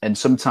learnt. And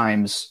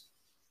sometimes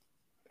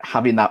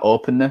having that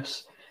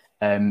openness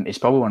is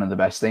probably one of the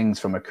best things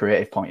from a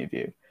creative point of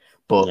view.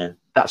 But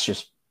that's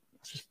just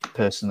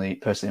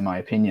personally my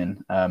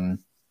opinion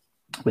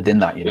within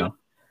that,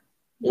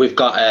 We've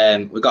got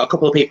a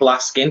couple of people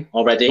asking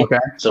already. Okay.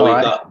 So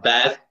we've got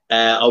Bev.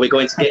 Are we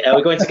going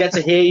to get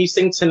to hear you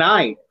sing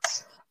tonight?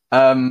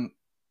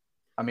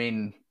 I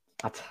mean,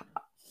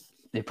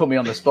 you put me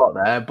on the spot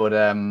there, but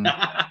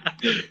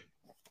to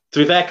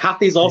be fair,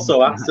 Kathy's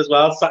also asked as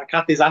well.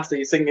 Kathy's asked, are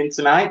you singing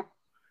tonight?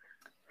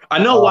 I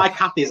know why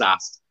Kathy's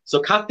asked. So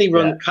Kathy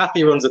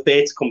runs a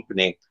theatre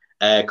company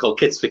called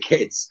Kids for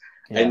Kids.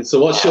 Yeah. And so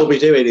what she'll be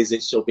doing is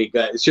she'll be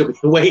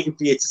waiting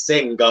for you to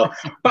sing and go,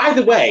 by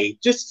the way,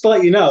 just to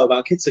let you know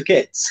about Kids for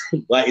Kids,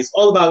 like it's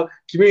all about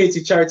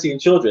community, charity and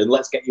children.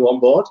 Let's get you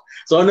on board.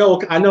 So I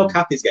know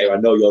Kathy's game. I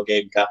know your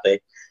game, Kathy.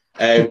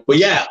 But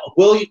yeah,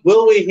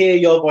 will we hear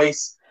your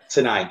voice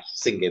tonight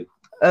singing?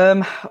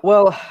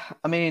 Well,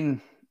 I mean,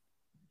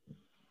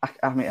 I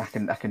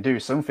can do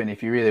something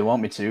if you really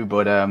want me to,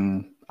 but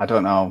I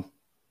don't know.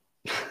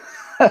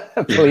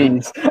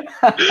 Please.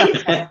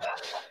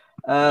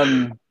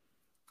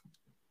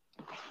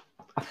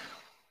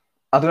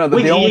 I don't know.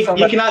 You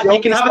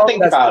can have a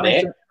think about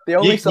it. The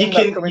only song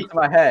that's coming to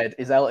my head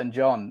is Elton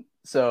John,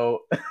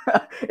 so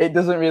it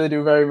doesn't really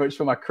do very much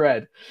for my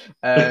cred.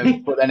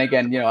 But then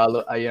again,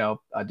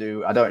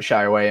 I don't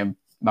shy away, and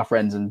my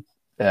friends and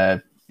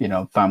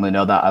family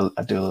know that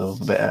I do a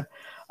little bit of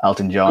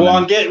Elton John. Go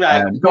on, get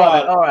right. Go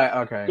on. All right,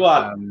 okay. Go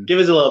on, give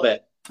us a little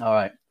bit. All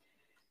right.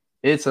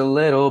 It's a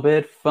little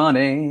bit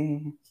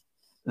funny,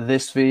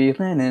 this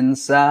feeling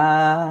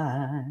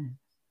inside.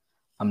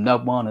 I'm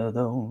not one of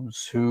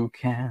those who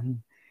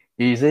can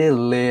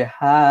easily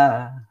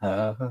hide.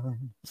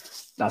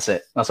 That's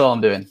it. That's all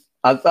I'm doing.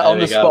 There On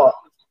the we go. spot.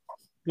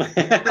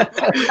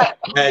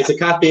 So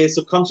Kathy has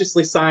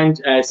subconsciously signed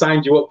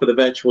you up for the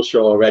virtual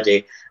show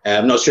already.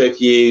 I'm not sure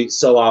if you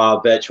saw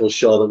our virtual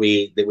show that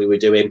we were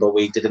doing, but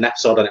we did an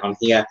episode on it on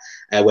here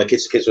where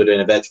Kids for Kids were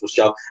doing a virtual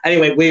show.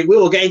 Anyway, we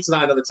will get into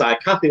that another time.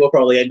 Kathy will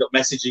probably end up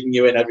messaging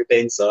you and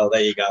everything. So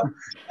there you go.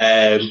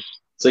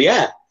 So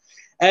yeah.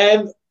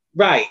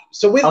 Right.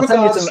 So with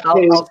regards to...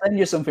 I'll send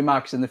you something,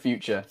 Marcus, in the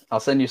future. I'll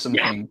send you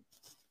something.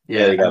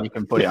 Yeah, and you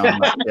can put it on.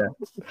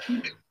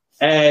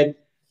 Yeah.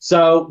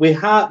 So we've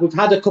had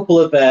a couple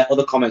of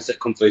other comments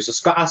that come through. So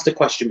Scott asked a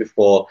question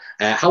before: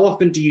 how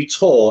often do you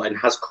tour, and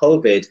has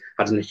COVID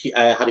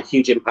had a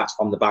huge impact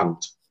on the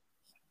band?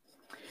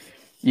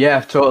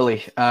 Yeah,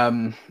 totally.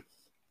 With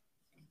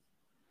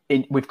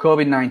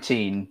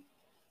COVID-19,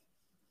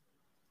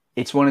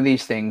 it's one of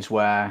these things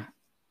where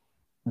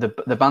the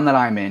band that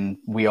I'm in,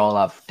 we all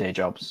have day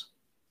jobs,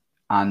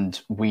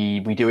 and we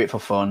do it for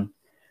fun.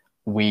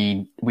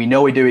 We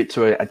know we do it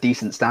to a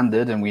decent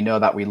standard, and we know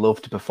that we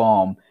love to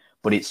perform.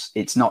 But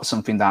it's not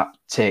something that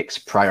takes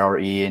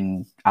priority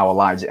in our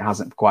lives. It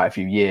hasn't for quite a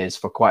few years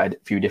for quite a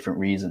few different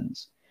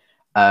reasons.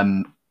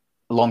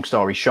 Long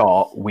story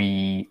short,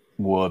 we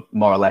were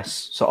more or less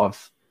sort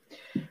of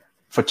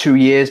for 2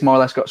 years, more or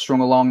less got strung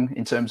along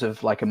in terms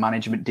of like a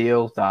management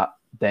deal that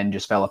then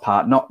just fell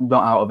apart. Not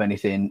out of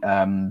anything,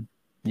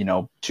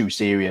 too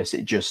serious.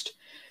 It just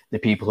the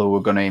people who were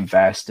going to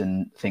invest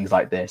and things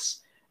like this.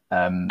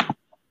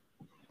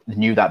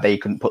 Knew that they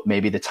couldn't put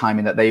maybe the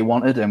timing that they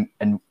wanted,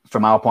 and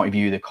from our point of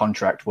view, the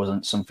contract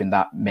wasn't something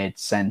that made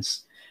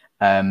sense.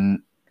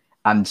 And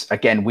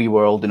again, we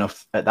were old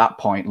enough at that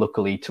point,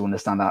 luckily, to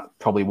understand that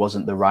probably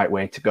wasn't the right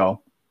way to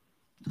go.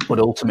 But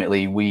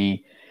ultimately,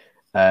 we'd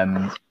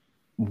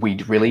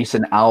release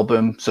an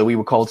album, so we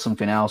were called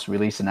something else,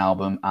 release an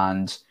album,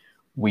 and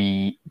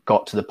we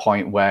got to the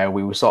point where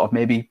we were sort of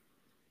maybe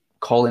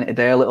calling it a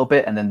day a little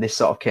bit, and then this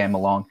sort of came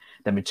along.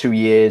 Then for 2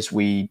 years,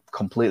 we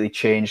completely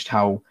changed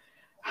how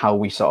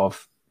we sort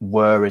of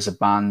were as a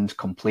band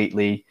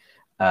completely.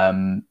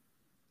 And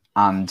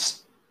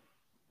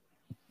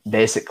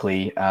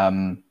basically,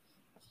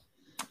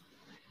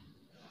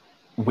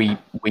 we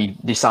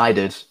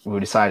decided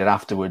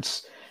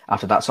afterwards,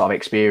 after that sort of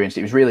experience,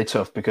 it was really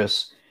tough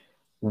because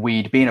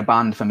we'd been a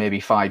band for maybe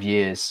 5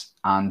 years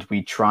and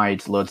we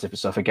tried loads of different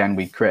stuff. Again,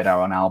 we created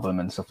our own album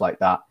and stuff like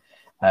that.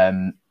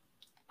 And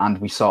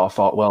we sort of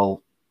thought,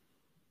 well,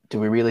 do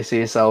we really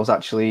see ourselves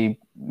actually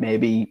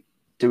maybe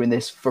doing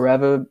this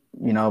forever?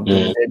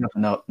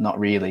 Not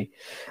really.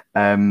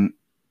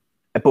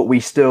 But we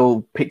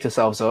still picked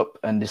ourselves up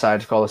and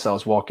decided to call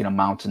ourselves Walking on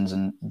Mountains.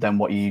 And then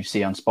what you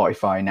see on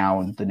Spotify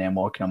now, and the name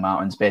Walking on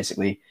Mountains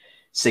basically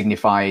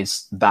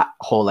signifies that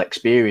whole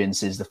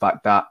experience, is the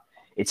fact that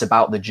it's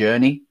about the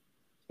journey.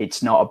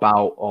 It's not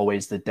about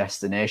always the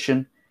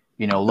destination.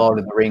 Lord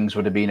of the Rings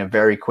would have been a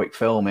very quick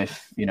film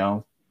if,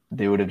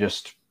 they would have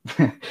just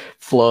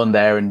flown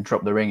there and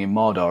dropped the ring in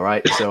Mordor,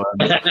 right? So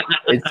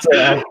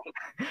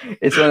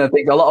it's one of the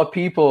things. A lot of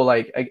people,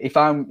 like, if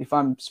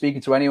I'm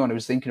speaking to anyone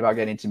who's thinking about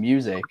getting into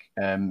music,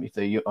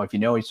 if you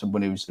know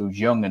someone who's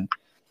young, and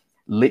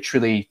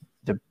literally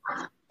the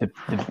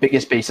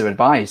biggest piece of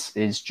advice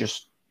is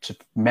just to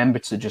remember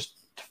to just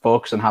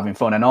focus on having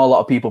fun. And a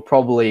lot of people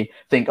probably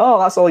think, oh,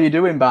 that's all you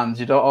do in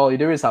bands. All you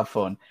do is have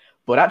fun.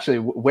 But actually,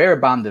 we're a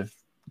band of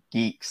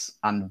geeks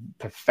and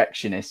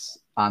perfectionists,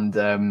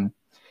 and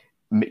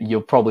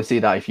you'll probably see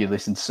that if you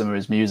listen to some of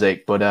his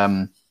music. But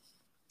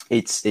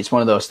it's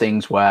one of those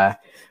things where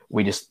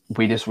we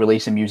just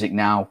releasing music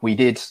now. We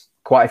did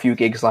quite a few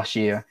gigs last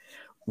year.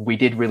 We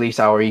did release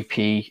our EP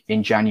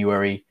in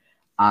January,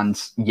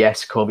 and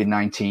yes,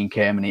 COVID-19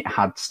 came and it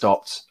had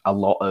stopped a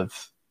lot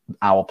of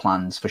our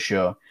plans for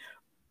sure.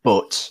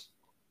 But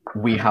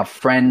we have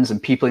friends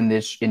and people in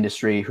this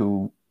industry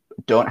who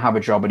don't have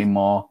a job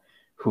anymore,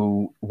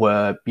 who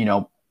were,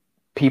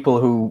 people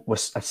who were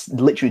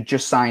literally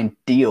just signed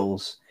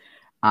deals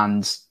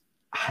and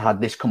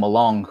had this come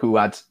along, who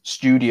had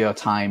studio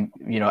time,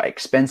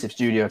 expensive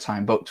studio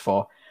time booked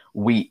for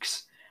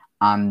weeks.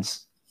 And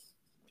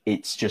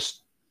it's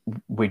just,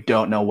 we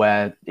don't know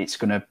where it's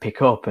going to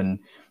pick up. And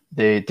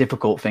the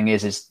difficult thing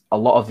is a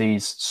lot of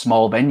these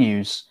small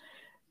venues,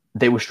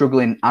 they were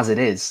struggling as it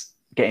is,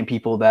 getting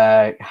people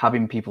there,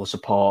 having people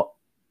support,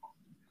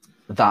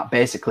 that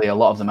basically a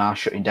lot of them are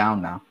shutting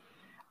down now.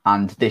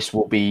 And this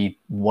will be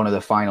one of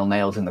the final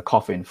nails in the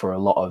coffin for a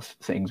lot of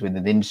things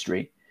within the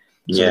industry.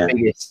 So yeah.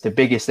 The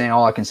biggest thing,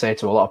 all I can say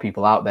to a lot of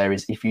people out there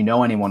is, if you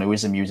know anyone who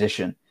is a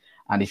musician,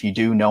 and if you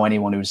do know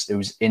anyone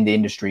who's in the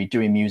industry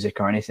doing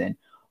music or anything,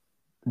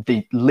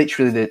 the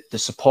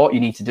support you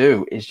need to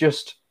do is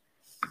just,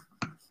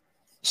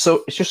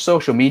 so it's just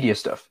social media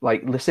stuff,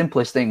 like the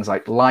simplest things,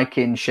 like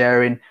liking,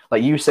 sharing,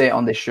 like you say it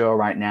on this show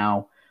right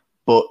now,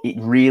 but it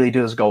really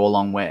does go a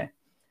long way.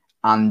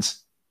 And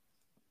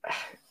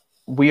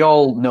we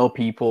all know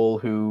people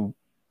who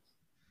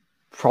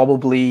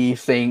probably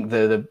think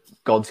they're the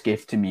God's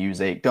gift to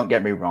music. Don't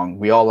get me wrong.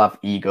 We all have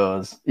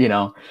egos, you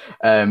know.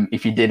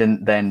 If you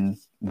didn't, then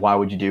why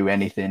would you do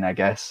anything, I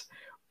guess?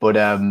 But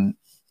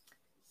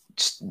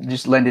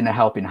just lending a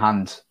helping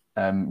hand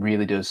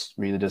really does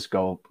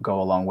go a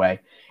long way.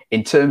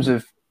 In terms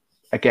of,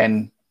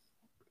 again,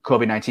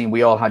 COVID-19,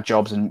 we all had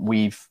jobs, and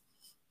we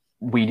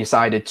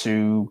decided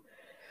to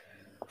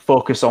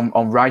focus on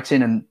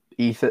writing. And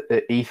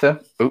Ether.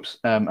 Oops,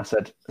 I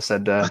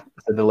said the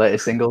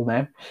latest single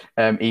name.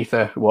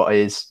 Ether, what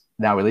is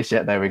now released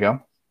yet? There we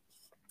go.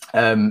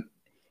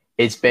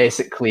 It's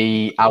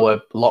basically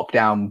our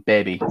lockdown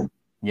baby.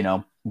 You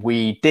know,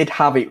 we did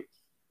have it,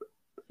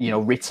 you know,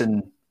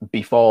 written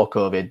before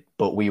COVID,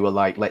 but we were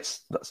like,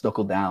 let's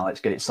knuckle down,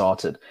 let's get it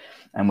sorted,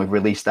 and we've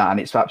released that, and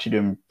it's actually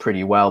doing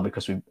pretty well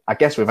because I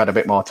guess we've had a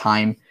bit more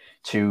time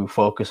to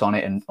focus on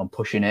it and on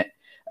pushing it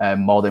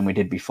more than we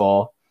did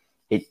before.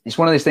 It's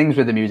one of those things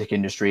with the music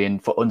industry,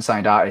 and for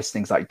unsigned artists,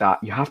 things like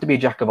that, you have to be a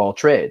jack of all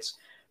trades,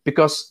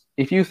 because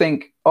if you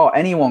think, oh,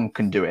 anyone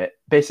can do it,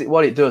 basically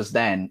what it does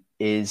then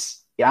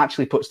is it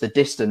actually puts the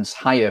distance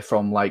higher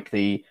from like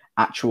the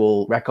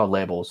actual record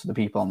labels to the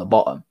people on the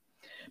bottom,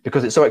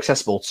 because it's so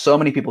accessible. So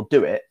many people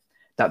do it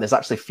that there's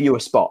actually fewer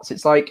spots.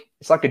 It's like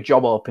a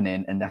job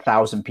opening and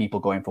 1,000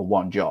 people going for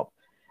one job,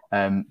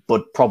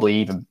 but probably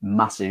even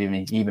massive,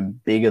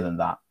 even bigger than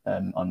that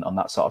on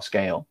that sort of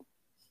scale.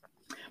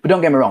 But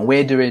don't get me wrong,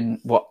 we're doing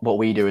what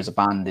we do as a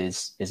band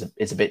is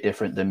a bit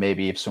different than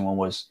maybe if someone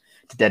was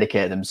to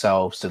dedicate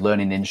themselves to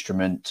learning an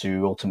instrument,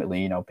 to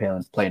ultimately, you know,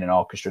 playing an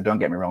orchestra. Don't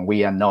get me wrong,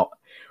 we are not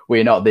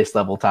this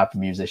level type of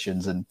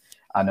musicians, and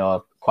I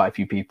know quite a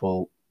few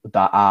people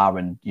that are,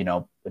 and you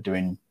know, are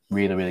doing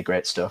really, really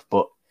great stuff.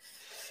 But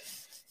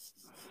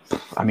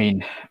I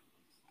mean,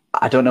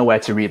 I don't know where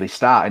to really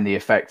start in the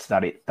effect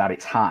that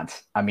it's had.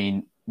 I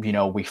mean, you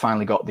know, we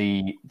finally got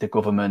the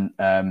government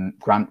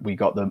grant. We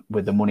got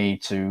with the money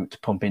to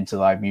pump into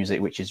live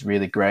music, which is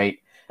really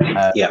great.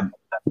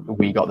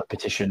 We got the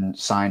petition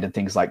signed and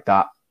things like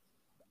that,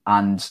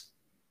 and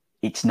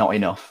it's not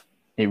enough.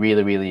 It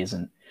really, really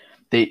isn't.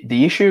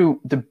 The issue,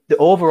 the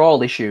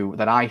overall issue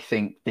that I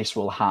think this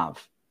will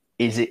have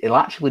is it'll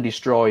actually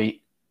destroy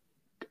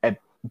a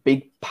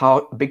big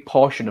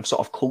portion of sort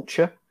of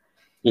culture.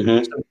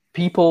 Mm-hmm. So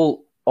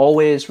people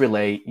always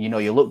relate, you know,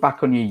 you look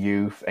back on your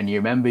youth and you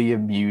remember your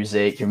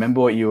music, you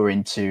remember what you were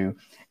into,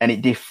 and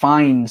it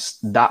defines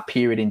that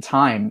period in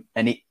time,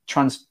 and it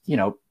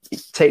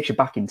takes you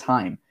back in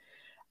time.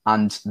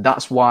 And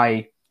that's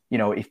why, you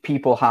know, if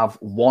people have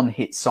one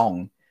hit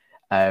song,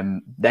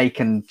 they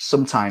can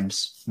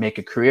sometimes make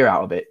a career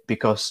out of it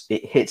because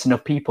it hits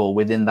enough people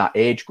within that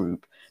age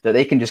group that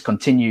they can just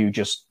continue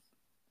just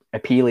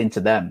appealing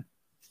to them.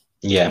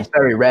 Yeah. It's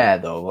very rare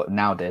though,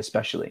 nowadays,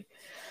 especially.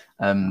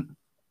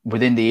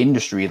 Within the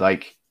industry,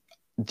 like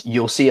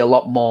you'll see a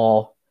lot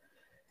more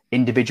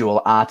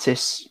individual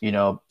artists, you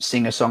know,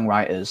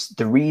 singer-songwriters.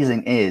 The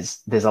reason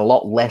is there's a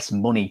lot less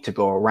money to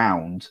go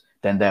around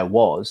than there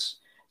was.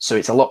 So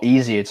it's a lot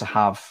easier to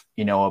have,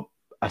 you know,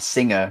 a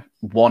singer,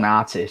 one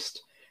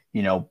artist,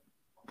 you know,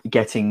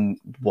 getting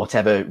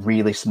whatever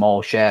really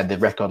small share the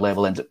record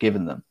label ends up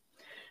giving them.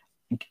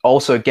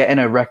 Also, getting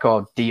a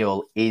record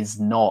deal is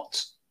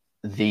not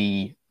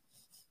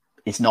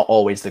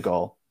always the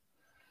goal.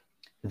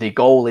 The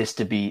goal is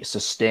to be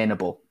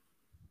sustainable.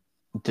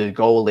 The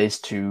goal is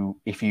to,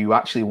 if you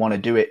actually want to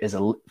do it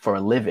for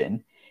a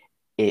living,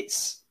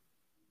 it's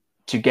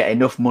to get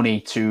enough money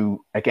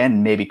to,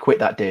 again, maybe quit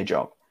that day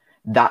job.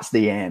 That's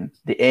the aim.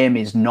 The aim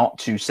is not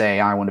to say,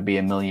 I want to be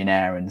a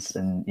millionaire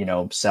and you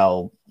know,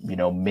 sell, you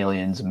know,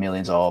 millions and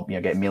millions, or, you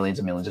know, get millions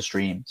and millions of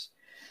streams.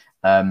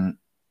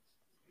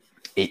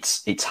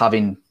 It's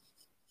having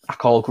a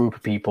core group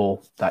of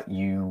people that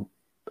you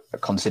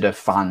consider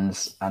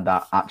fans and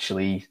that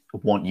actually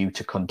want you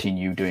to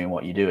continue doing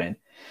what you're doing.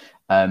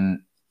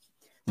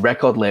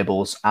 Record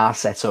labels are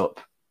set up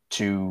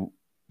to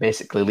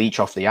basically leech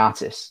off the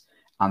artists,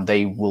 and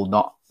they will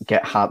not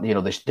get, you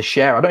know, the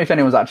share. I don't know if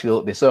anyone's actually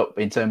looked this up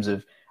in terms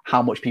of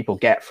how much people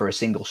get for a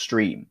single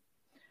stream.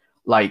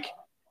 Like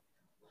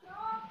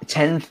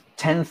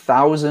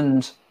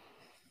 10,000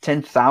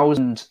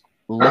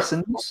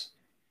 listens,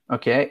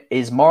 okay,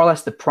 is more or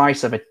less the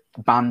price of a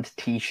band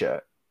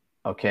t-shirt.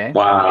 Okay.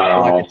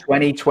 Wow. Like a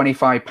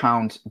 20-25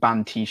 pound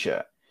band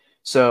t-shirt.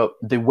 So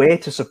the way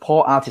to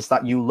support artists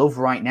that you love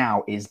right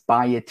now is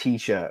buy a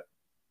t-shirt.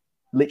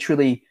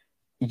 Literally,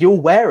 you'll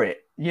wear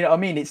it. You know what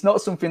I mean? It's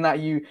not something that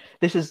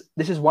this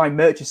is why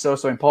merch is so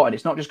important.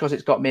 It's not just because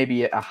it's got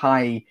maybe a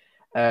high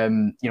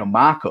you know,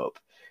 markup.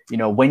 You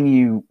know, when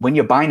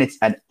you're buying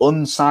an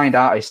unsigned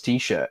artist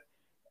t-shirt,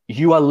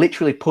 you are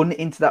literally putting it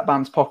into that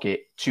band's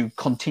pocket to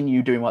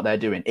continue doing what they're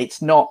doing.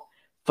 It's not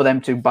for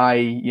them to buy,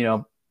 you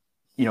know,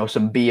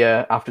 some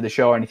beer after the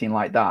show or anything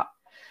like that.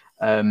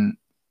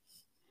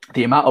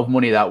 The amount of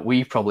money that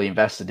we've probably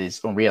invested is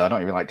unreal. I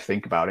don't even like to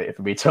think about it, if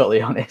I'm being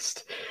totally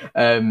honest.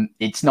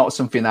 It's not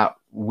something that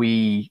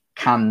we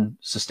can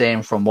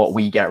sustain from what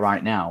we get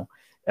right now.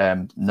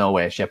 No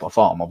way, shape, or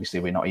form. Obviously,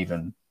 we're not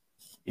even,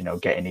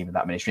 getting even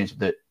that many streams.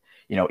 That,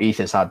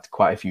 Ether's had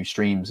quite a few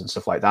streams and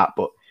stuff like that.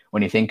 But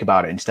when you think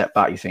about it and step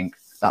back, you think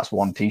that's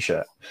one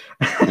T-shirt.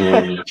 Do you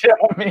know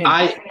what I mean?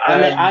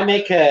 I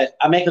make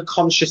a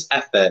conscious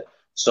effort.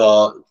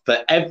 So for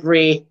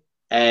every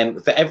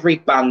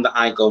band that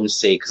I go and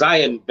see, because I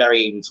am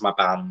very into my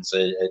bands,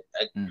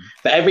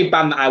 for every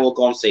band that I will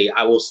go and see,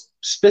 I will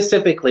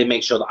specifically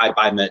make sure that I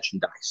buy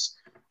merchandise.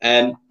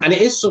 And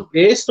it is stuff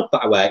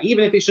that I wear,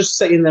 even if it's just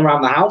sitting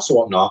around the house or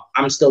whatnot.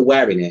 I'm still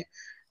wearing it.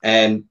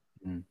 And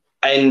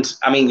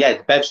I mean,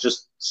 yeah, Bev's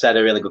just said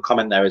a really good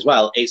comment there as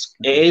well. It's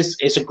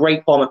a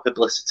great form of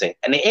publicity,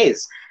 and it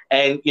is.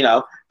 And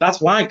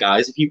that's why,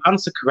 guys, if you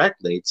answer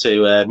correctly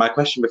to my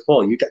question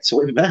before, you get to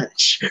win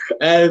merch.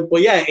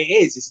 But yeah, it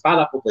is. It's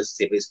bad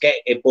publicity,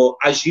 but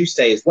as you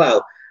say as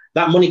well,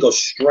 that money goes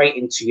straight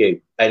into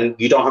you, and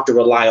you don't have to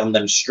rely on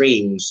them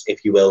streams,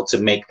 if you will, to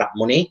make that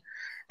money.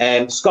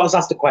 Scott has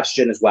asked a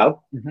question as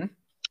well,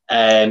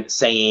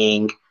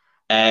 saying,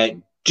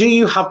 "Do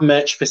you have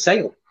merch for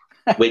sale?"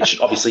 Which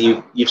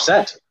obviously you've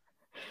said.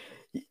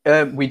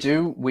 We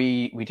do.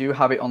 We do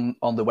have it on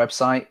the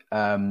website.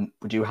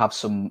 We do have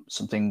some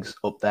things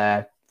up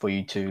there for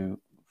you to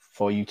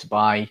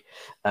buy.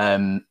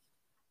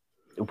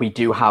 We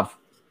do have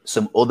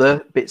some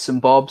other bits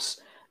and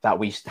bobs that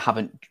we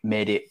haven't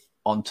made it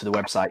onto the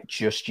website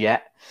just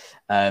yet.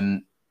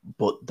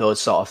 But those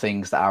sort of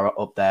things that are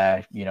up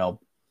there,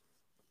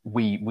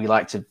 we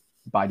like to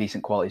buy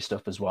decent quality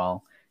stuff as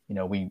well.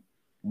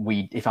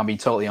 We if I'm being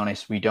totally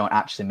honest, we don't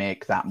actually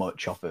make that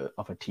much off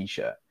a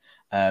T-shirt.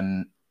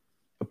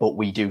 But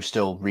we do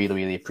still really,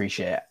 really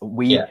appreciate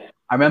it.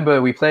 I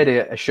remember we played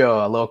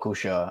a local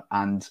show,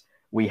 and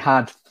we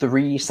had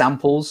 3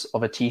 samples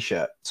of a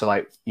T-shirt.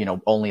 So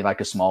only like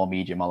a small,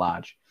 medium, or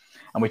large.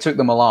 And we took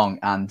them along,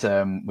 and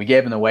we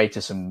gave them away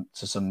to some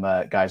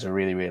guys who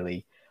really,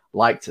 really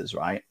liked us,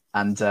 right?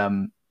 And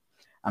I'm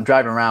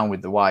driving around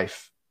with the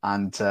wife,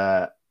 and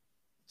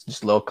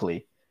just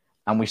locally,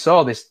 and we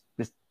saw this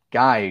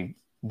guy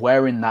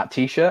wearing that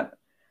T-shirt,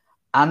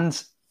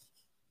 and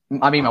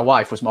I mean, my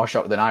wife was more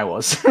shocked than I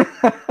was.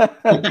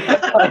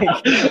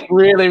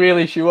 Really,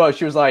 really, she was.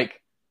 She was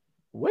like,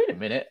 "Wait a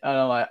minute," and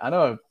I'm like, "I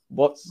know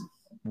who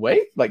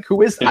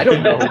is? I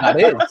don't know who that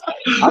is.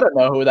 I don't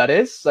know who that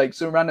is." Like,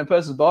 some random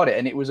person bought it,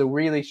 and it was a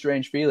really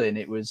strange feeling.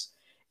 It was.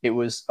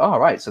 Oh,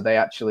 right. So they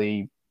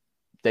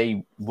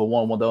were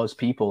one of those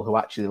people who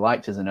actually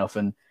liked us enough,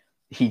 and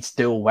he's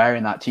still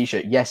wearing that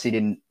T-shirt. Yes, he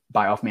didn't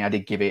buy it off me. I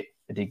did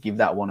give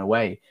that one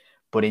away.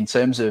 But in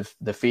terms of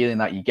the feeling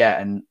that you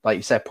get, and like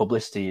you said,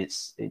 publicity,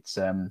 it's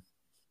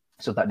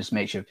so that just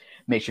makes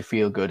you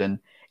feel good, and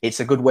it's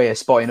a good way of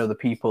spotting other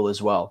people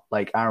as well.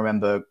 Like, I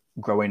remember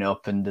growing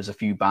up, and there's a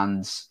few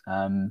bands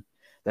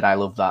that I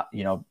love, that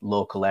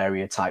local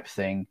area type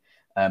thing,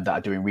 that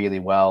are doing really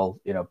well.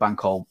 A band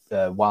called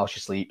While She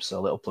Sleeps, a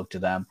little plug to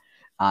them.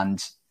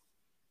 And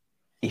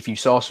if you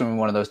saw someone with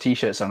one of those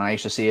T-shirts on, I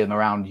used to see them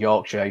around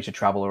Yorkshire. I used to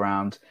travel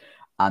around,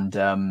 and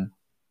I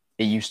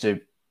used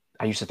to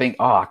think,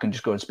 oh, I can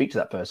just go and speak to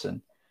that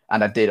person.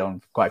 And I did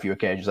on quite a few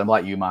occasions. I'm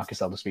like you,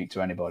 Marcus, I'll just speak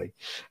to anybody.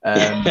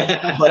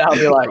 But I'll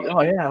be like,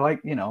 oh yeah,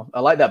 I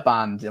like that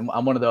band.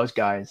 I'm one of those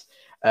guys.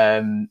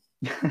 But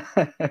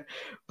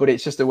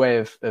it's just a way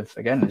of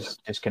again,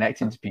 just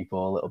connecting to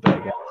people a little bit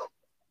again.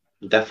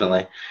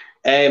 Definitely.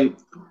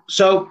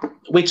 So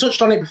we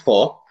touched on it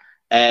before,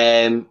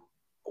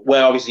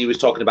 where obviously you was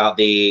talking about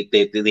the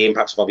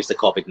impacts of obviously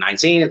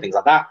COVID-19 and things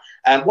like that.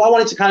 What I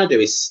wanted to kind of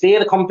do is steer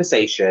the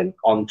conversation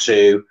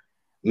onto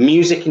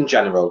music in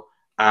general.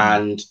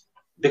 And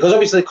because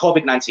obviously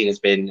COVID-19 has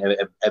been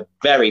a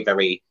very,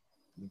 very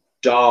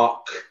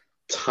dark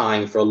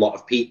time for a lot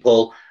of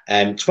people.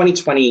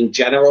 2020 in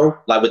general,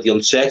 like with the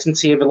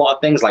uncertainty of a lot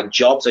of things, like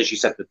jobs, as you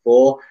said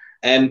before.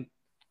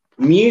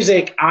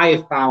 Music, I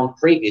have found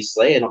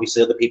previously, and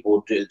obviously other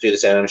people do the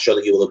same, and I'm sure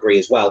that you will agree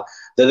as well,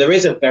 that there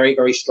is a very,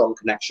 very strong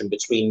connection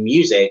between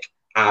music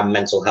and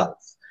mental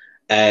health.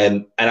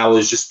 And I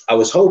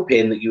was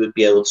hoping that you would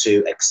be able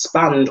to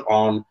expand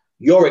on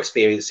your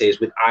experiences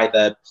with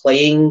either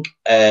playing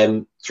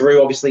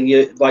through,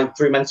 obviously,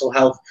 through mental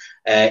health,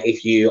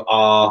 if you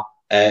are,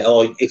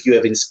 or if you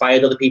have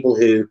inspired other people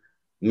who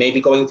may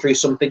be going through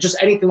something, just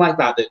anything like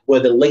that, where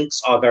the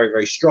links are very,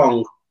 very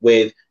strong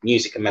with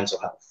music and mental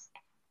health.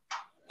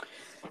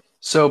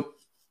 So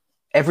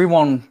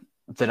everyone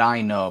that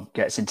I know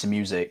gets into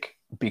music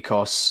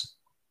because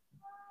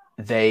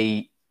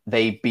they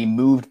be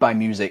moved by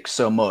music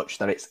so much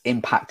that it's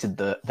impacted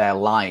their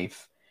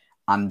life,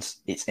 and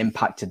it's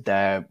impacted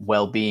their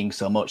well-being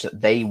so much that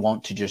they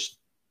want to just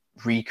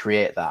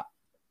recreate that.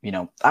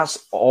 That's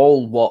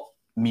all what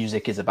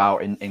music is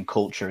about in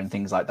culture and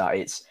things like that.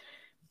 It's,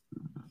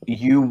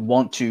 you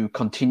want to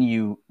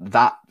continue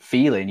that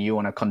feeling. You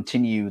want to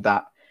continue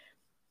that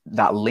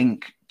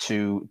link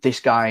to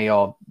this guy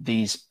or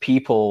these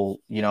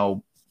people.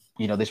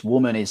 This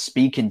woman is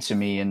speaking to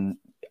me, and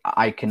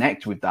I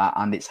connect with that,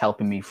 and it's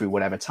helping me through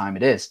whatever time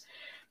it is.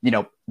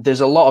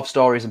 There's a lot of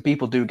stories, and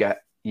people do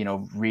get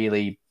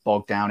really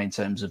bogged down in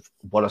terms of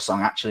what a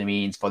song actually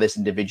means for this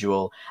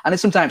individual. And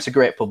it's sometimes a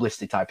great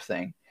publicity type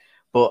thing,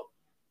 but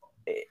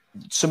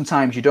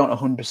sometimes you don't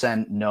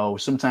 100% know.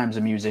 Sometimes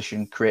a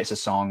musician creates a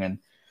song and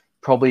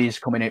probably is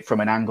coming in from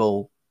an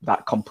angle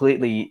that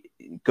completely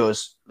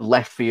goes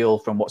left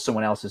field from what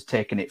someone else has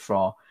taken it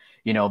for.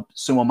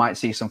 Someone might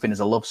see something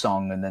as a love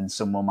song, and then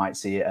someone might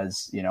see it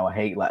as, a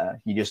hate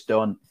letter. You just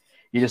don't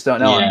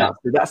know. Yeah.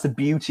 And that's the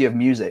beauty of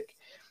music.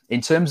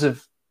 In terms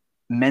of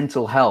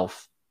mental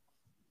health,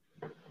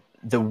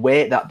 the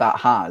weight that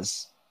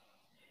has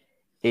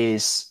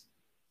is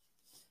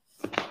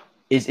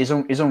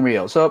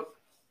unreal. So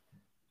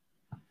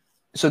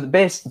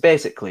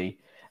basically,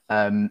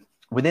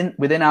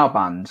 within our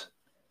band,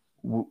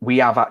 we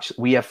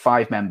have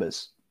 5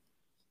 members,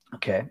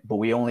 okay, but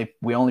we only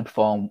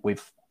perform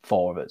with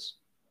 4 of us,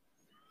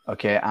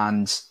 okay,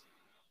 and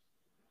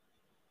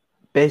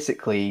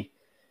basically,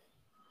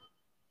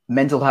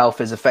 mental health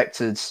has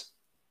affected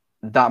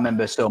that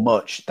member so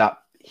much that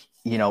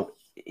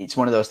it's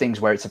one of those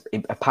things where it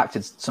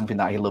impacted something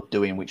that he loved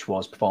doing, which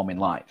was performing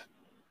live.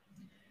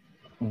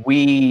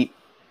 We're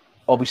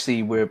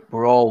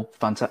all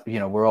fantastic,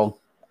 we're all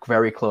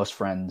very close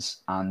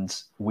friends, and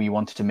we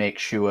wanted to make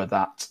sure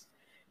that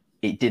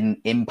it didn't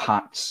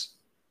impact,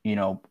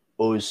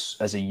 us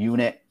as a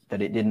unit,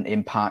 that it didn't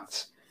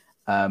impact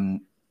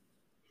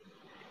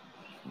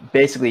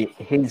basically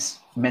his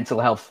mental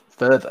health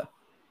further.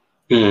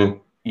 There's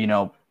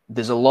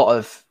a lot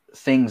of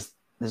things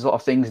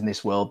in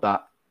this world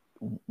that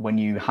when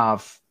you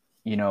have,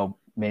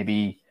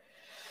 maybe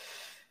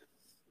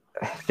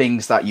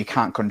things that you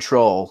can't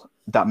control,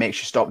 that makes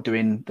you stop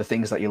doing the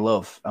things that you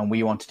love. And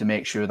we wanted to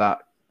make sure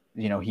that,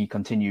 he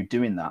continued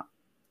doing that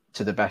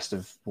to the best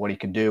of what he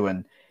can do.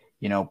 And,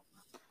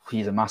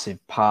 he's a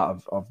massive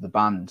part of the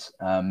band.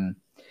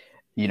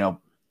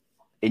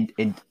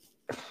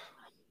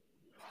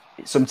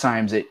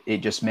 Sometimes it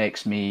just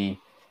makes me,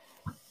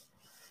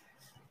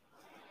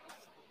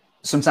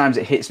 sometimes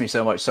it hits me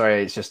so much.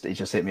 Sorry, it just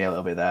hit me a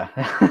little bit there.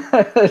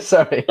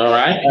 Sorry. All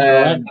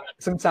right.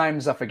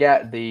 Sometimes I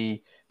forget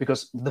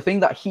because the thing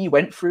that he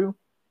went through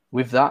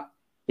with that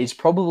is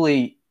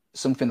probably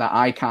something that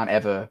I can't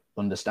ever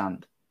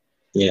understand.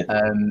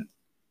 Yeah.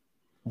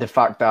 The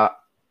fact that,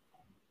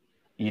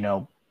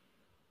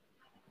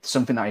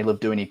 something that he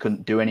loved doing, he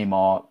couldn't do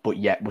anymore, but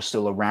yet was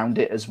still around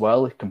it as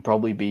well. It can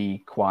probably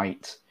be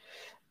quite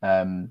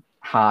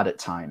hard at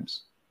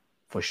times,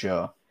 for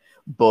sure.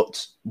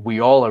 But we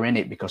all are in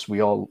it because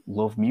we all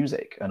love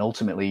music, and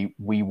ultimately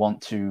we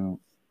want to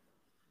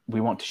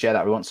share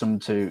that. We want someone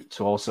to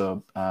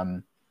also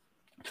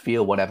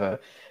feel whatever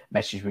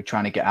message we're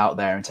trying to get out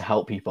there and to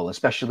help people,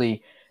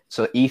 especially.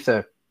 So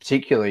Ether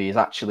particularly is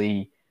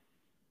actually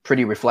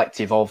pretty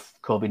reflective of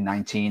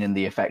COVID-19 and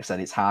the effects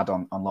that it's had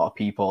on a lot of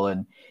people.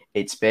 And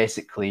it's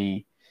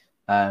basically,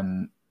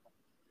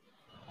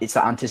 it's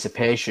that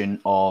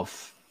anticipation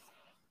of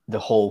the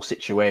whole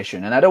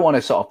situation. And I don't want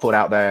to sort of put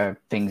out there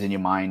things in your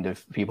mind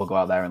if people go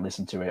out there and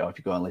listen to it, or if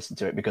you go and listen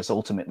to it, because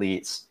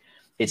ultimately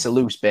it's a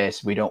loose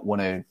base. We don't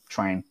want to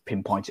try and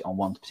pinpoint it on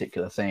one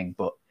particular thing,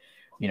 but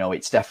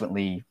it's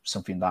definitely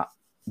something that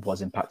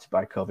was impacted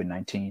by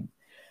COVID-19.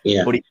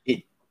 Yeah. But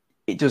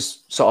it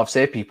does sort of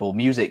say people,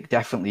 music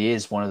definitely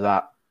is one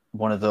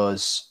of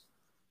those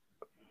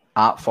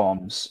art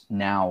forms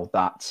now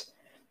that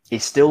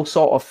is still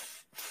sort of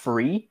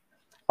free.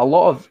 A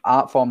lot of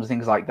art forms and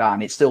things like that,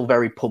 and it's still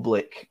very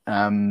public,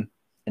 and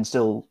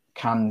still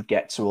can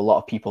get to a lot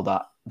of people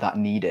that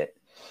need it.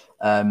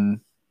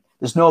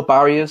 There's no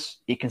barriers.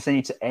 It can send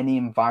you to any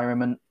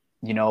environment.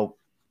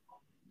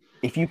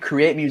 If you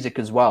create music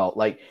as well,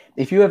 like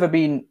if you ever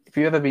been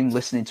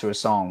listening to a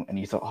song and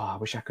you thought, oh, I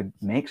wish I could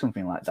make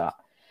something like that,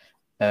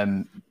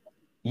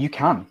 you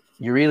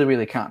really,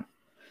 really can.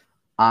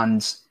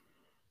 And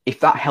if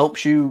that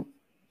helps you,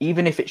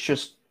 even if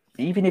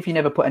you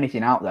never put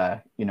anything out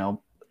there,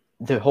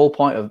 the whole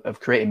point of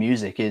creating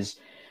music is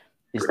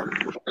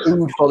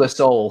food for the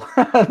soul.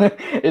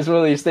 It's one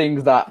of these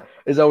things that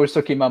is always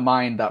stuck in my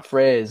mind, that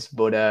phrase,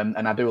 but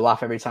and I do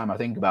laugh every time I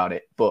think about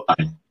it, but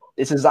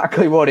it's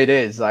exactly what it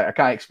is. Like, I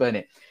can't explain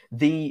it.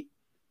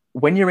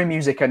 When you're in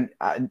music, and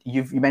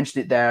you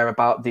mentioned it there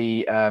about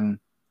the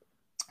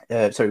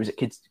sorry, was it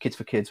Kids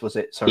for Kids? Was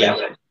it? Sorry. Yeah.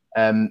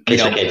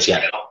 Kids for Kids.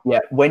 Yeah. Yeah.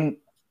 When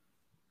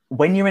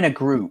you're in a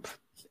group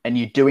and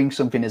you're doing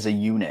something as a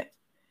unit,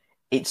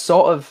 it's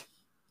sort of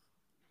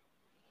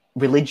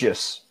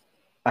religious.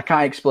 I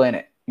can't explain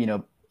it.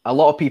 A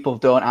lot of people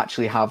don't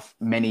actually have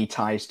many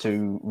ties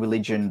to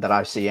religion that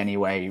I see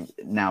anyway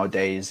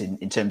nowadays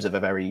in terms of a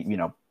very,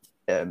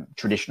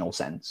 traditional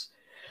sense.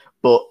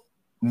 But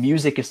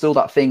music is still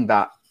that thing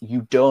that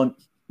you don't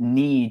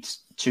need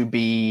to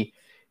be,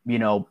 you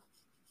don't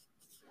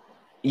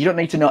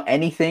need to know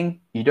anything.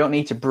 You don't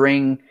need to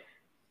bring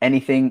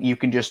anything. You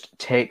can just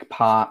take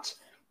part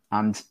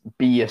and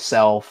be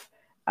yourself.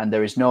 And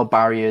there is no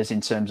barriers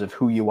in terms of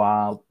who you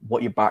are,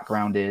 what your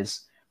background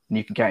is, and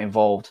you can get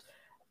involved.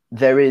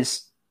 There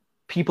is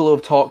people who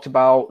have talked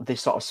about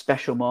this sort of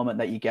special moment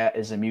that you get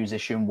as a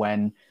musician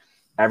when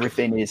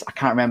everything is, I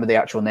can't remember the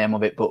actual name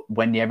of it, but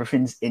when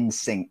everything's in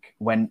sync,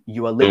 when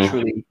you are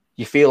literally,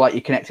 you feel like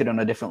you're connected on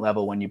a different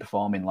level when you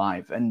perform in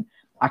live. And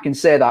I can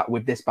say that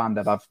with this band,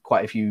 I've had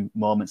quite a few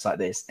moments like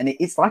this, and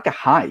it's like a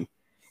high.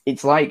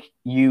 It's like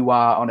you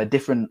are on a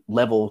different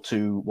level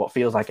to what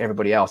feels like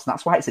everybody else. And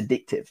that's why it's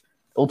addictive.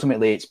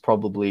 Ultimately, it's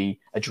probably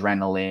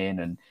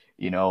adrenaline and,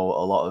 a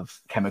lot of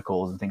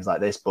chemicals and things like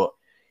this, but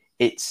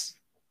it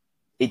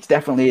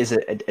definitely is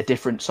a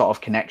different sort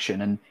of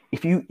connection. And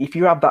if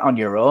you have that on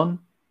your own,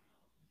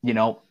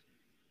 and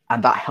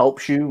that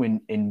helps you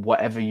in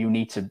whatever you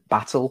need to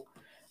battle,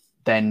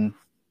 then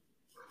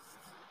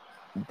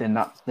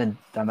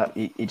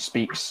it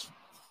speaks,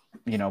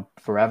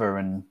 forever,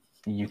 and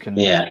you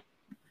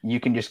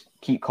can just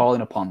keep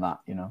calling upon that.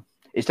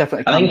 It's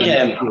definitely.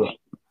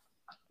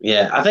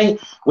 I think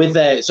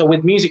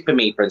with music for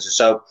me, for instance,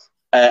 so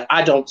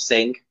I don't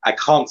sing, I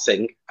can't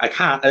sing, I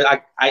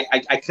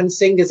can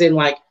sing as in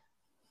like.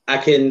 I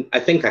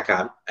think I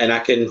can, and I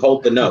can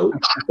hold the note,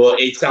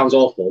 but it sounds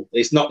awful.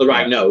 It's not the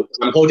right note.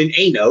 I'm holding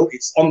a note.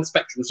 It's on the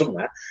spectrum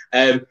somewhere.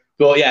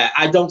 But yeah,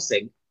 I don't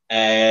sing.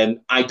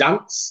 I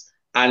dance,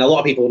 and a lot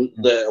of people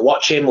that are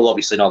watching will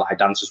obviously know that I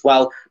dance as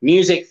well.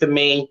 Music for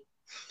me,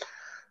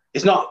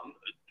 it's not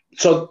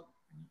so.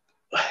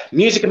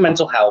 Music and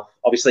mental health.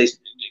 Obviously,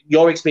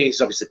 your experience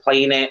is obviously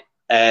playing it.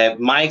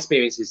 My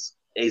experience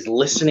is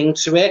listening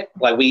to it.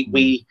 Like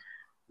we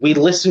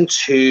listen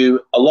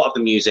to a lot of the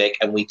music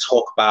and we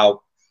talk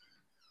about,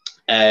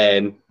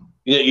 we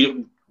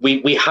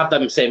have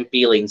them same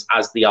feelings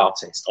as the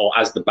artist or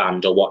as the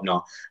band or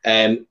whatnot,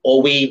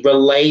 or we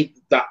relate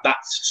that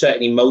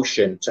certain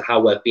emotion to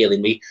how we're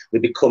feeling. We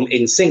become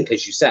in sync,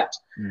 as you said.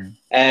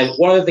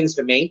 One of the things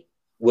for me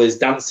was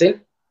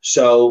dancing.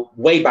 So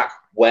way back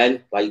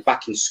when, like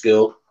back in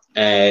school,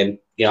 I'm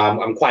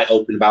quite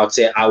open about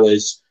it. I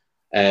was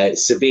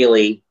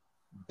severely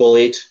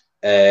bullied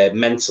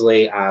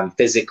mentally and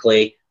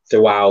physically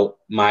throughout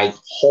my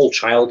whole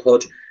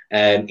childhood,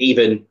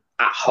 even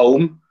at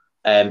home.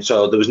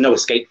 So there was no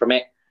escape from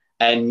it.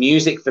 And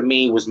music for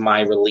me was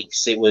my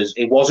release. It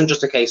wasn't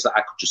just a case that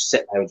I could just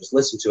sit there and just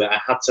listen to it. I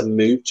had to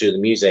move to the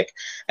music.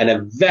 And a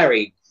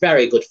very,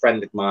 very good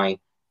friend of mine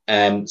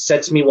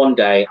said to me one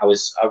day,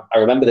 I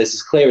remember this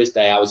as clear as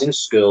day. I was in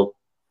school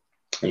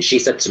and she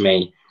said to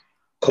me,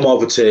 come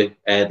over to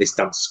this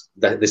dance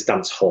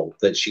hall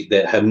that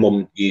her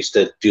mum used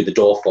to do the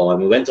door for,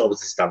 and we went over to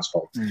this dance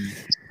hall.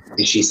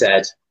 And she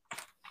said,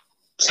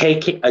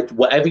 take it,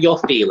 whatever you're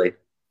feeling,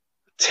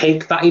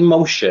 take that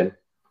emotion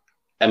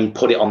and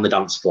put it on the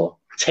dance floor.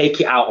 Take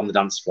it out on the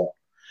dance floor.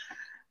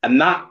 And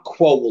that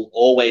quote will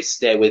always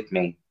stay with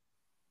me.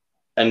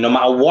 And no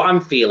matter what I'm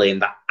feeling,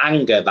 that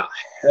anger, that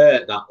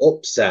hurt, that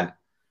upset,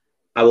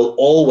 I will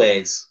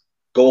always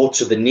go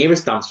to the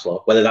nearest dance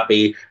floor, whether that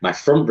be my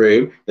front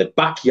room, the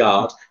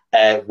backyard,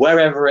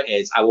 wherever it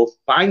is. I will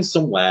find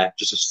somewhere,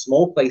 just a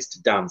small place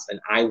to dance, and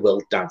I will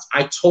dance.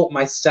 I taught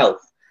myself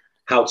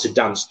how to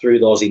dance through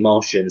those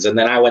emotions. And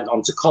then I went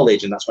on to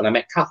college, and that's when I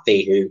met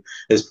Kathy, who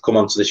has come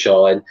onto the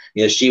show. And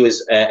she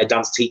was a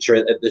dance teacher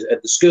at the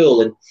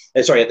school, and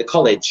at the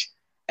college.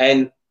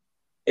 And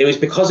it was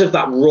because of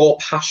that raw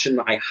passion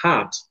that I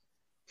had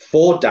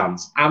for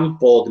dance and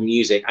for the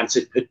music, and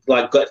to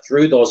get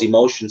through those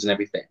emotions and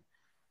everything,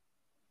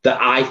 that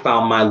I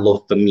found my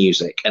love for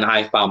music and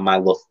I found my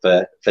love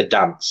for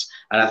dance.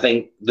 And I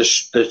think the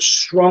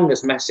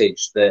strongest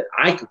message that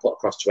I can put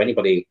across to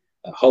anybody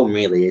at home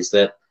really is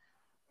that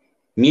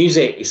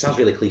music, it sounds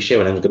really cliche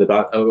when I'm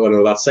about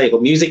to say,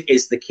 but music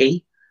is the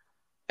key.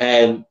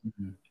 It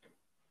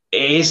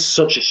is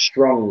such a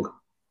strong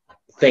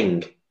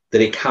thing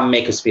that it can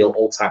make us feel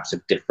all types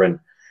of different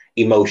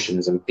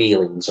emotions and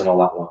feelings and all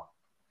that lot.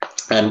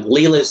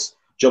 Leela's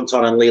jumped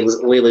on, and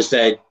Leela's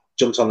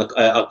jumped on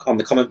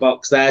the comment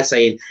box there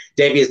saying,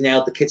 Davey has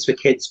nailed the Kids for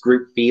Kids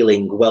group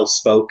feeling, well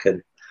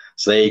spoken.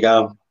 So there you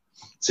go.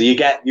 So you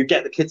get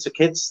the Kids for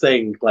Kids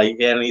thing,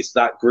 and it's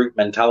that group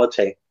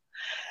mentality.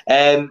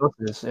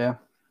 Yeah.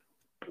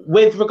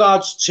 With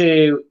regards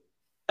to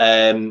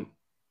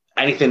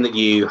anything that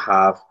you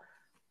have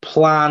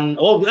planned,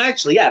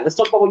 let's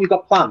talk about what you've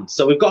got planned.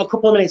 So we've got a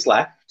couple of minutes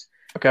left.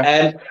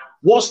 Okay.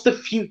 What's the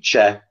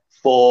future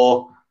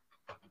for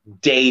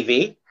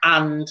Davey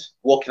and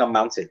Walking on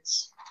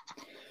Mountains?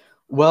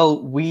 Well,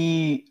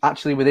 we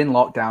actually, within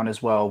lockdown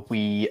as well,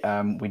 we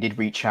did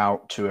reach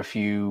out to a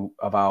few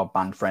of our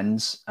band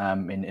friends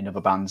in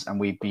other bands, and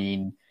we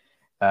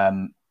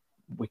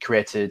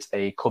created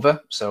a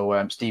cover.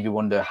 So Stevie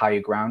Wonder,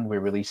 Higher Ground, we're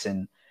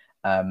releasing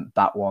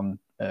that one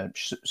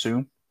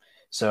soon.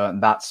 So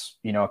that's,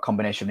 a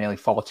combination of nearly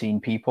 14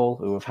 people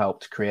who have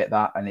helped create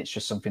that. And it's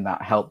just something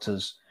that helped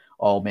us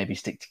all maybe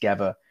stick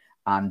together.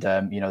 And,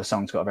 the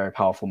song's got a very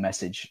powerful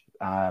message.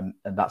 And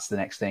that's the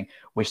next thing.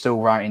 We're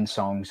still writing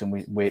songs,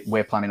 and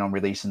we're planning on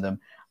releasing them.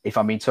 If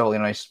I'm being totally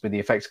honest, with the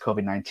effects of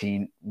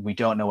COVID-19, we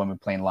don't know when we're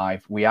playing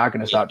live. We are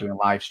going to start doing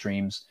live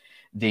streams.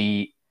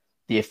 The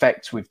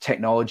effect with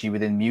technology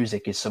within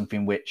music is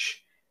something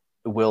which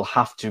we'll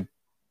have to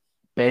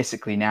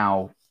basically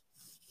now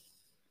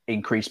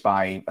increased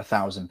by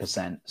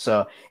 1,000%.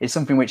 So it's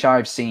something which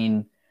I've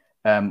seen.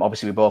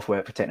 Obviously, we both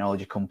work for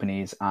technology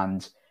companies,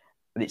 and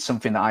it's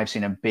something that I've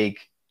seen a big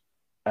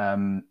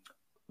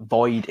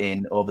void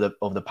in over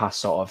the past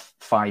sort of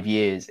 5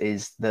 years,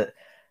 is that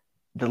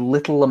the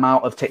little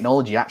amount of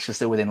technology actually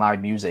still within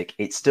live music.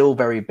 It's still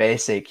very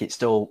basic. It's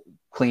still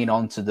clean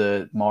onto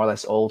the more or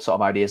less old sort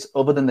of ideas,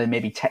 other than the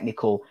maybe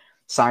technical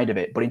side of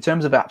it. But in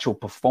terms of actual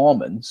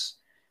performance,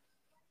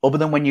 other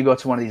than when you go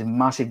to one of these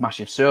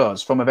massive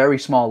shows, from a very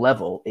small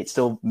level, it's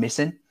still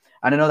missing.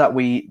 And I know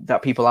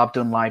that people have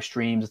done live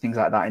streams and things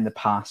like that in the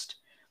past,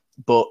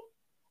 but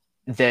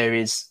there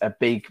is a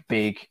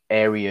big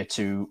area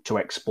to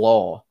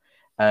explore.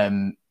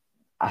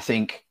 I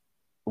think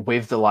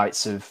with the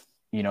lights of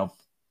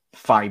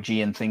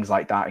 5G and things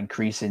like that,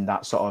 increasing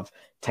that sort of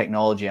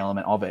technology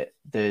element of it,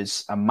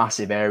 there's a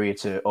massive area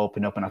to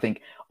open up. And I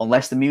think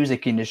unless the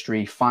music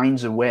industry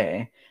finds a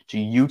way to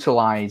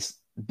utilize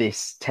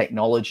this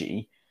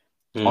technology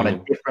on a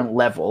different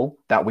level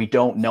that we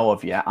don't know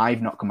of yet,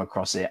 I've not come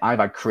across it. I've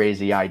had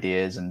crazy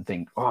ideas and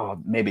think, oh,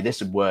 maybe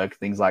this would work,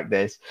 things like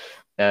this.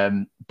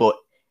 But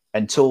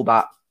until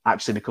that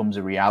actually becomes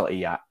a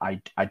reality,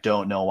 I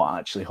don't know what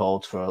actually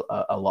holds for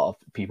a lot of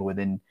people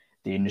within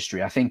the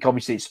industry. I think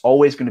obviously it's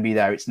always going to be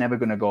there. It's never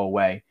going to go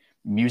away.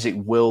 Music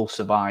will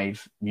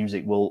survive.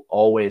 Music will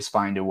always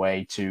find a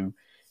way to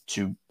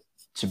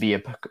be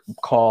a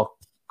core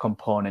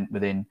component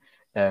within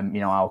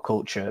our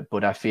culture.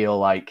 But I feel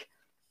like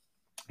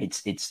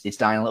it's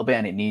dying a little bit,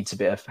 and it needs a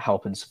bit of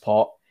help and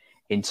support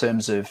in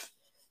terms of,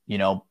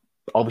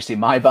 obviously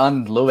my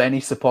band, love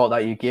any support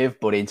that you give,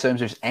 but in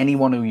terms of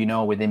anyone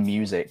who within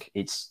music,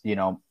 it's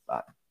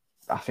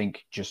I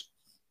think just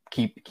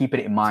keep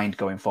it in mind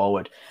going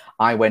forward.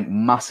 I went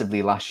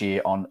massively last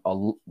year on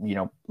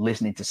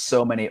listening to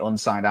so many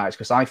unsigned artists,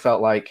 because I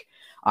felt like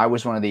I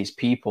was one of these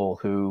people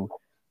who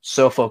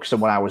so focused on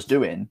what I was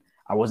doing,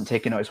 I wasn't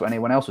taking notice what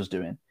anyone else was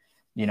doing.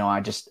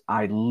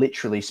 I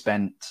literally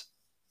spent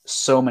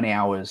so many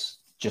hours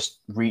just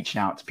reaching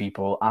out to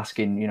people,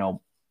 asking,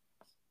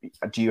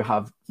 do you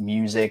have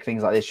music,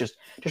 things like this, just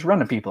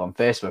random people on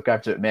Facebook, I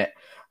have to admit.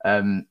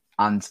 And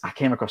I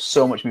came across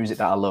so much music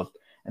that I loved,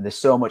 and there's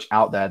so much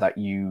out there that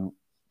you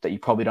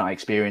probably don't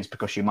experience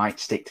because you might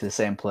stick to the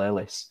same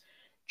playlist.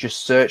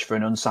 Just search for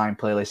an unsigned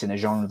playlist in a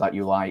genre that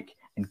you like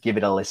and give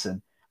it a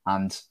listen,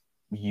 and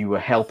you were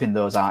helping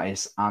those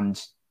artists,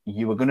 and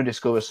you were going to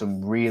discover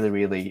some really,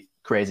 really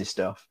crazy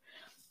stuff.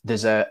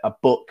 There's a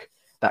book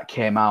that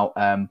came out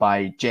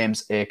by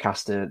James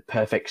Acaster,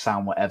 Perfect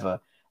Sound Whatever,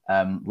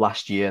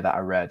 last year that I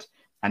read.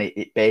 And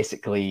it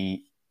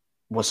basically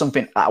was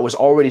something I was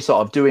already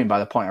sort of doing by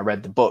the point I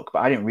read the book, but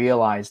I didn't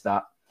realize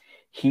that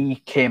he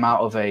came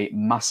out of a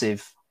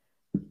massive,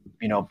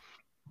 I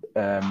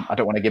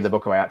don't want to give the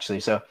book away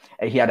actually. So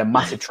he had a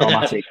massive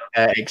traumatic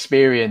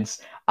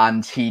experience,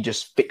 and he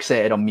just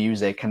fixated on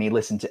music, and he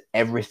listened to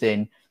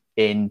everything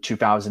in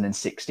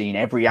 2016,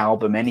 every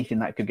album, anything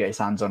that could get his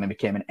hands on, and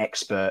became an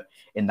expert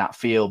in that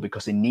field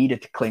because he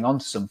needed to cling on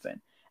to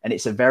something. And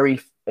it's a very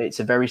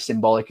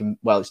symbolic, and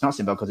well, it's not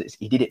symbolic because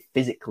he did it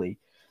physically.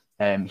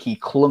 He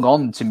clung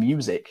on to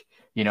music,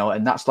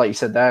 and that's like you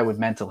said there with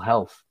mental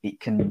health. It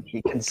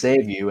can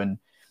save you.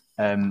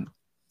 And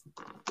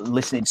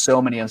listening to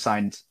so many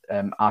unsigned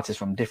artists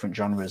from different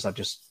genres, I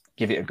just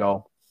give it a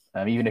go.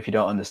 Even if you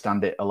don't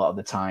understand it a lot of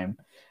the time,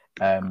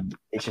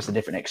 it's just a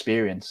different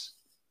experience.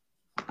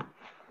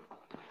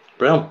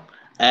 Brilliant.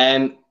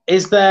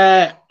 Is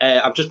there?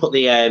 I've just put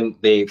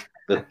the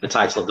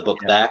title of the book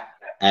there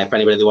for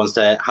anybody that wants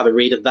to have a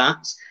read of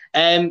that.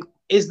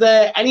 Is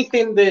there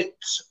anything that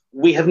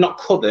we have not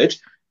covered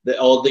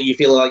or that you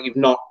feel like you've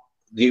not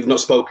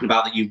spoken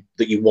about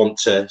that you want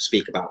to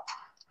speak about?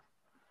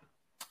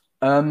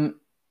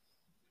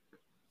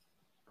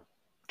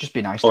 Just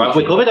be nice. Or have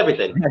we covered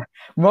everything?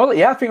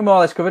 I think more or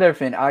less covered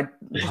everything.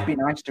 Just be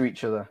nice to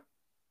each other.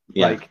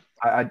 Yeah. Like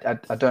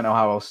I don't know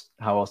how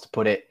else to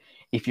put it.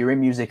 If you're in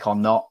music or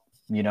not,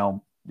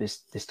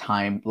 this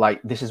time, like,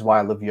 this is why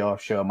I love your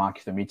show,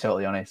 Mark, to be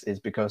totally honest,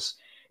 is because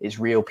it's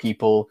real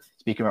people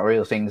speaking about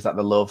real things that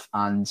they love,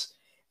 and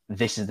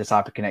this is the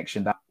type of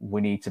connection that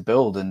we need to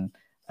build. And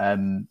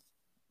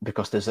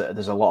because there's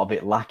a lot of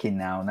it lacking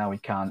now we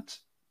can't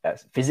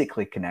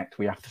physically connect,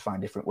 we have to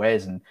find different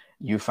ways, and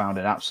you found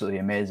an absolutely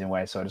amazing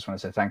way. So I just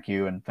want to say thank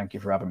you, and thank you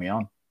for having me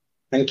on.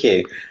 Thank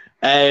you.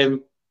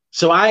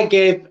 So I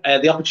give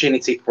the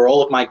opportunity for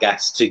all of my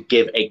guests to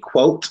give a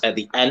quote at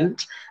the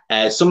end,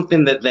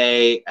 something that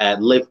they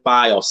live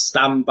by or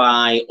stand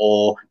by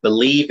or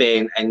believe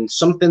in, and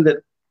something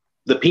that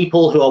the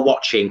people who are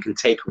watching can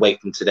take away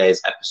from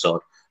today's episode.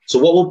 So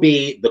what will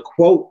be the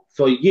quote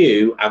for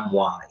you, and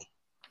why?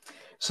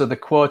 So the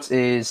quote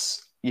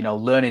is,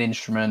 learn an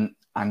instrument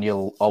and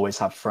you'll always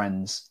have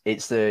friends.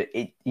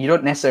 You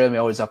don't necessarily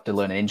always have to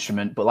learn an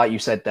instrument, but like you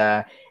said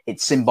there,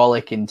 it's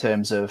symbolic in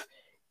terms of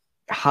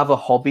have a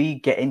hobby,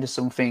 get into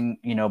something,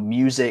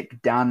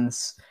 music,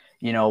 dance,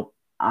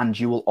 and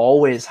you will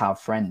always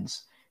have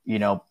friends. you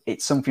know,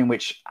 it's something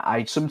which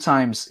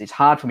it's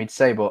hard for me to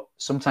say, but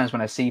sometimes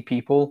when I see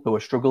people who are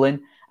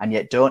struggling and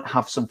yet don't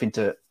have something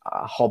a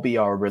hobby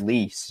or a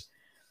release,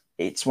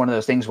 it's one of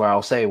those things where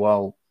I'll say,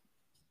 well,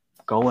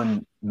 go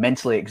and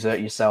mentally exert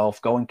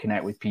yourself, go and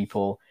connect with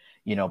people,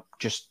 you know,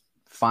 just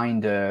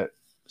find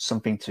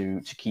something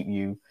to keep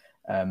you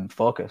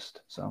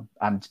focused. So,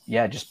 and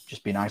yeah,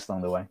 just be nice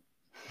along the way.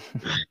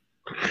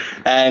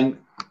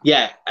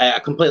 Yeah, I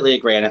completely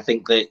agree. And I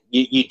think that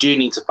you do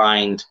need to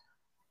find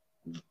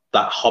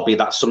that hobby,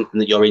 that's something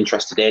that you're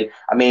interested in.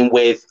 I mean,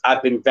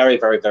 I've been very,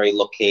 very, very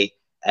lucky.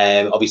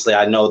 Obviously,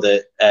 I know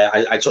that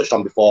I touched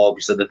on before,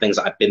 obviously, the things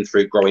that I've been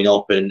through growing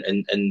up, and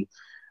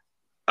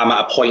I'm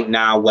at a point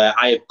now where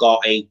I have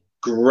got a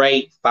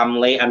great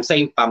family. I'm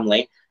saying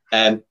family.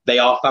 They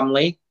are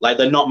family. Like,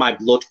 they're not my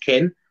blood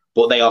kin,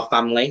 but they are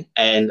family.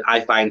 And I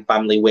find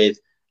family with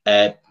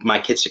my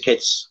kids to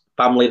kids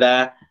family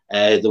there,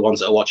 the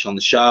ones that are watching on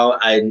the show.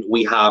 And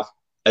we have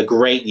a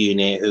great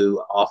unit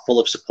who are full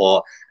of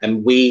support.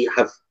 And we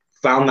have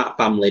found that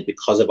family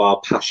because of our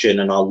passion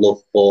and our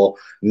love for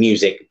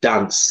music,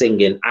 dance,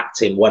 singing,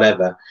 acting,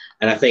 whatever.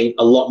 And I think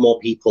a lot more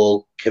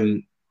people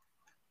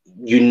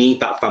you need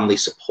that family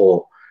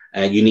support.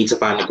 You need to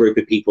find a group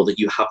of people that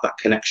you have that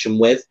connection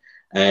with.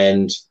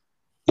 And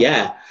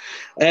yeah.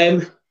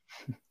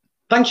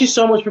 Thank you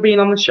so much for being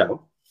on the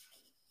show.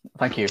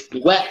 Thank you.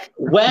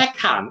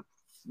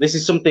 This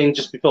is something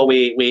just before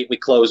we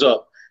close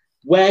up,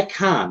 where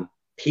can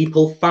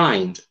people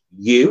find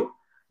you,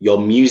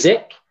 your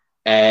music,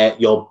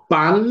 your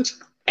band,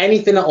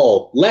 anything at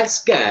all?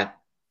 Let's get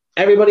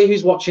everybody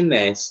who's watching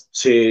this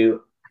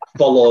to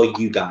follow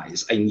you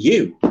guys and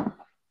you.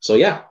 So,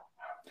 yeah.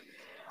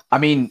 I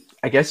mean,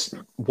 I guess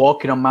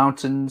Walking on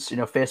Mountains, you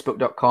know,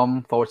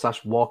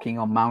 facebook.com/Walking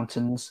on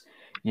Mountains,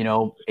 you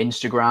know,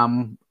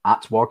 Instagram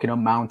 @Walking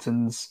on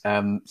Mountains,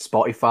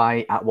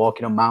 Spotify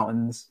 @Walking on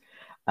Mountains.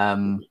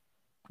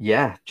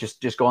 Yeah,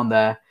 just go on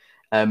there.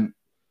 And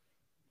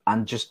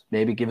just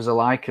maybe give us a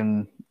like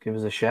and give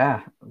us a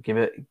share.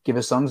 Give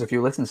us songs if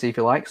you listen, see if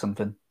you like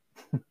something.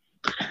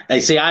 Hey,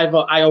 see, I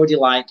already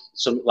like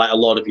a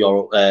lot of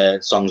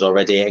your songs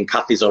already, and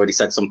Kathy's already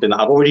said something that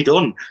I've already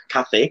done,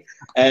 Kathy.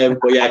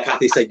 But yeah,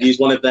 Kathy said use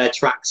one of their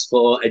tracks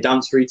for a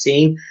dance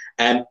routine.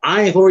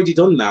 I have already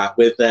done that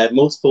with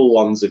multiple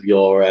ones of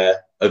your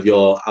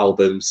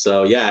albums.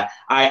 So yeah,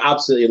 I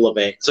absolutely love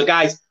it. So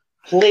guys,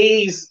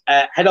 please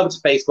head over to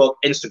Facebook,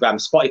 Instagram,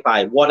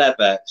 Spotify,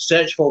 whatever.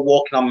 Search for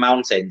Walking on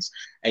Mountains,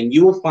 and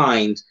you will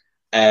find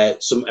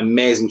some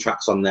amazing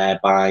tracks on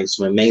there by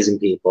some amazing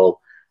people.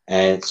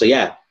 So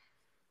yeah,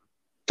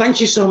 thank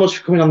you so much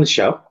for coming on the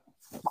show.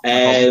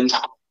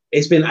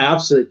 It's been an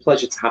absolute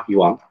pleasure to have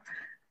you on.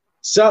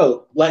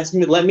 So let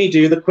me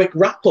do the quick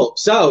wrap up.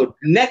 So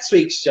next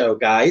week's show,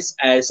 guys.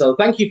 So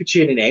thank you for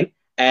tuning in.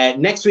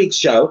 Next week's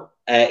show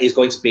is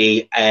going to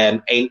be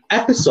an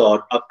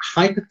episode of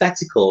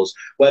Hypotheticals,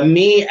 where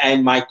me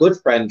and my good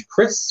friend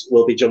Chris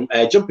will be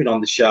jumping on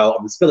the show,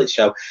 on the Spill It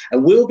show,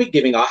 and we'll be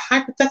giving our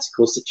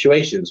hypothetical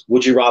situations.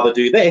 Would you rather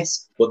do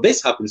this, but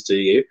this happens to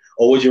you,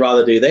 or would you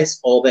rather do this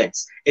or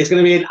this? It's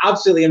going to be an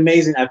absolutely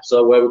amazing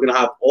episode where we're going to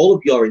have all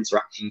of your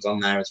interactions on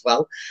there as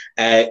well.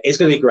 It's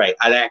going to be great,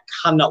 and I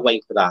cannot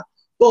wait for that.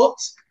 But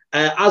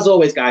as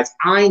always, guys,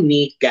 I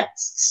need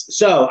guests.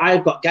 So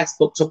I've got guests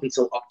booked up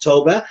until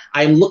October.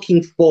 I'm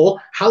looking for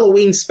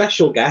Halloween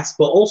special guests,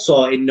 but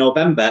also in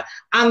November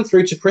and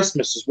through to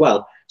Christmas as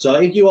well. So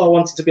if you are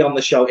wanting to be on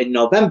the show in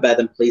November,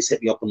 then please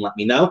hit me up and let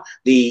me know.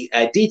 The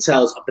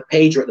details of the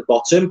page are at the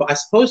bottom, but I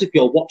suppose if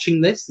you're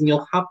watching this, then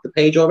you'll have the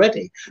page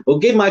already. Well,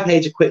 give my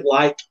page a quick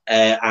like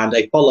and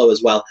a follow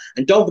as well.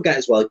 And don't forget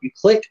as well, if you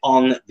click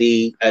on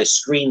the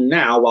screen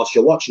now whilst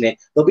you're watching it,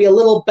 there'll be a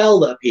little bell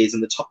that appears in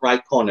the top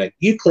right corner.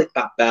 You click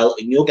that bell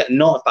and you'll get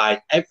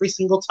notified every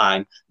single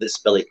time that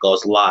Spill It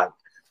goes live.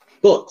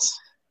 But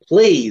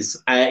please,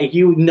 if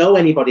you know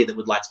anybody that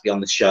would like to be on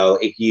the show,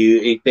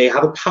 if they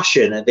have a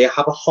passion, they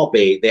have a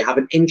hobby, they have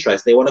an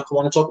interest, they want to come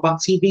on and talk about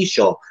a TV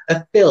show,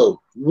 a film,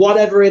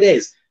 whatever it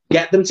is,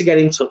 get them to get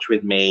in touch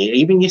with me,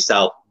 even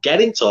yourself. Get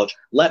in touch,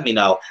 let me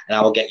know, and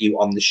I will get you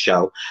on the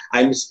show.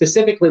 I'm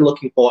specifically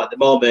looking for, at the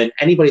moment,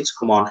 anybody to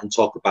come on and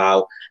talk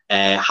about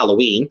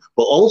Halloween,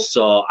 but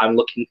also I'm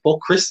looking for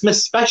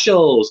Christmas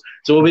specials.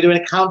 So we'll be doing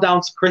a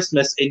countdown to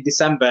Christmas in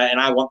December, and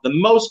I want the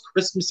most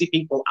Christmassy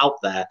people out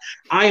there.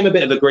 I am a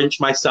bit of a Grinch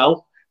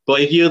myself,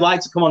 but if you'd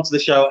like to come onto the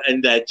show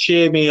and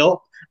cheer me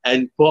up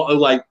and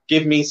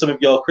give me some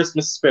of your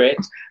Christmas spirit,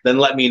 then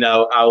let me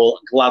know. I will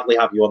gladly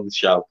have you on the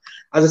show.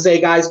 As I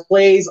say, guys,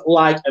 please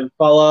like and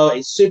follow.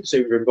 It's super,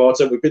 super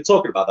important. We've been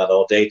talking about that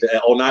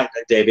all night,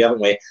 Davey,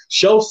 haven't we?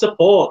 Show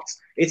support.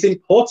 It's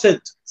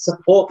important.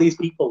 Support these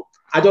people.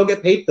 I don't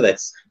get paid for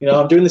this. You know,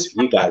 I'm doing this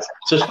for you guys.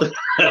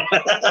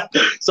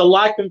 So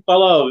like and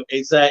follow.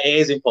 It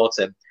is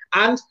important.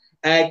 And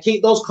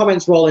keep those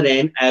comments rolling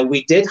in.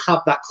 We did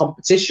have that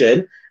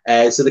competition.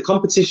 So the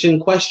competition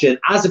question,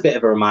 as a bit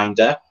of a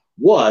reminder,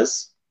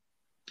 was,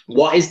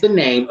 what is the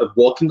name of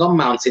Walking on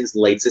Mountains'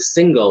 latest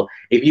single?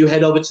 If you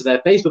head over to their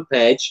Facebook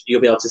page,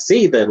 you'll be able to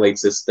see their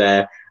latest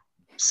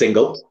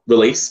single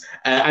release.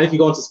 And if you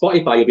go onto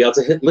Spotify, you'll be able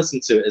to listen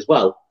to it as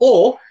well.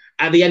 Or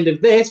at the end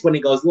of this, when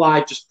it goes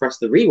live, just press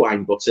the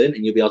rewind button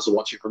and you'll be able to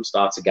watch it from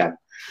start again.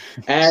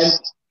 And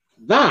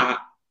that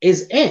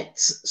is it.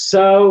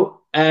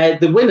 So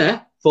the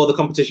winner for the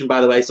competition, by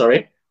the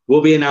way,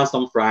 will be announced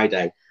on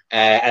Friday.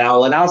 And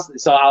I'll announce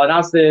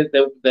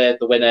the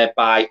winner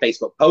by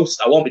Facebook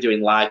post. I won't be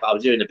doing live, but I'll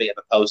be doing a bit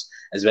of a post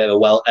as a bit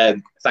of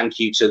a thank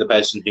you to the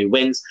person who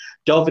wins.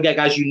 Don't forget,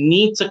 guys, you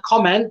need to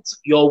comment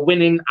your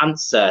winning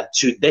answer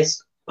to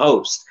this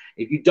post.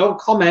 If you don't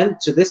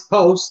comment to this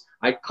post,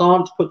 I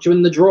can't put you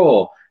in the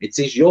draw. It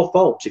is your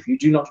fault if you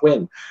do not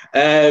win.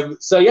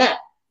 So yeah,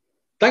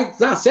 thanks.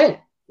 That's it.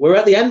 We're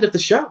at the end of the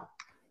show.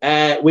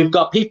 We've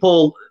got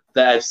people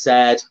that have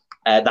said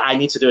that I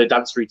need to do a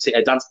dance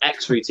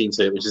X routine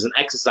to it, which is an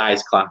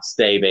exercise class,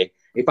 Davey.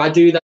 If I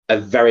do that, a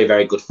very,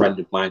 very good friend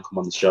of mine come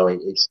on the show.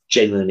 It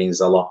genuinely means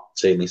a lot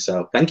to me.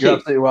 So thank you. You're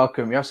absolutely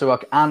welcome. You're absolutely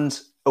welcome. And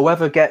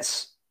whoever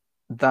gets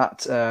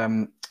that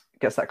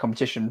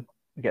competition,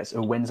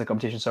 wins the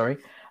competition,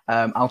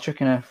 I'll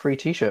chuck in a free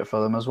T-shirt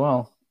for them as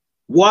well.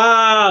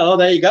 Wow! Oh,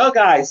 there you go,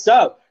 guys.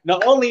 So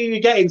not only are you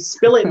getting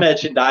Spill It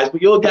merchandise,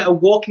 but you'll get a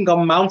Walking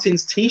on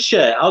Mountains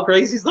T-shirt. How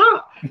crazy is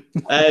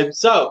that?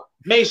 So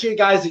make sure,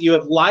 guys, that you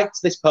have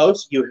liked this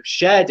post, you have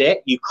shared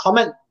it, you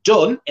comment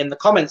done in the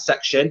comment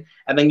section,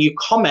 and then you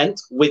comment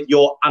with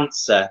your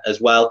answer as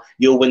well.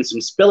 You'll win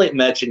some Spill It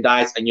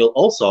merchandise, and you'll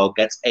also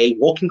get a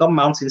Walking on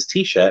Mountains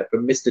T-shirt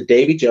from Mr.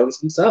 Davy Jones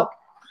himself.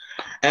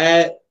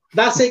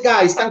 That's it,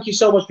 guys. Thank you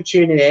so much for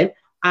tuning in,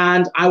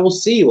 and I will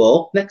see you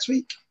all next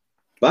week.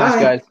 Bye.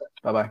 Thanks, guys.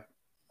 Bye-bye.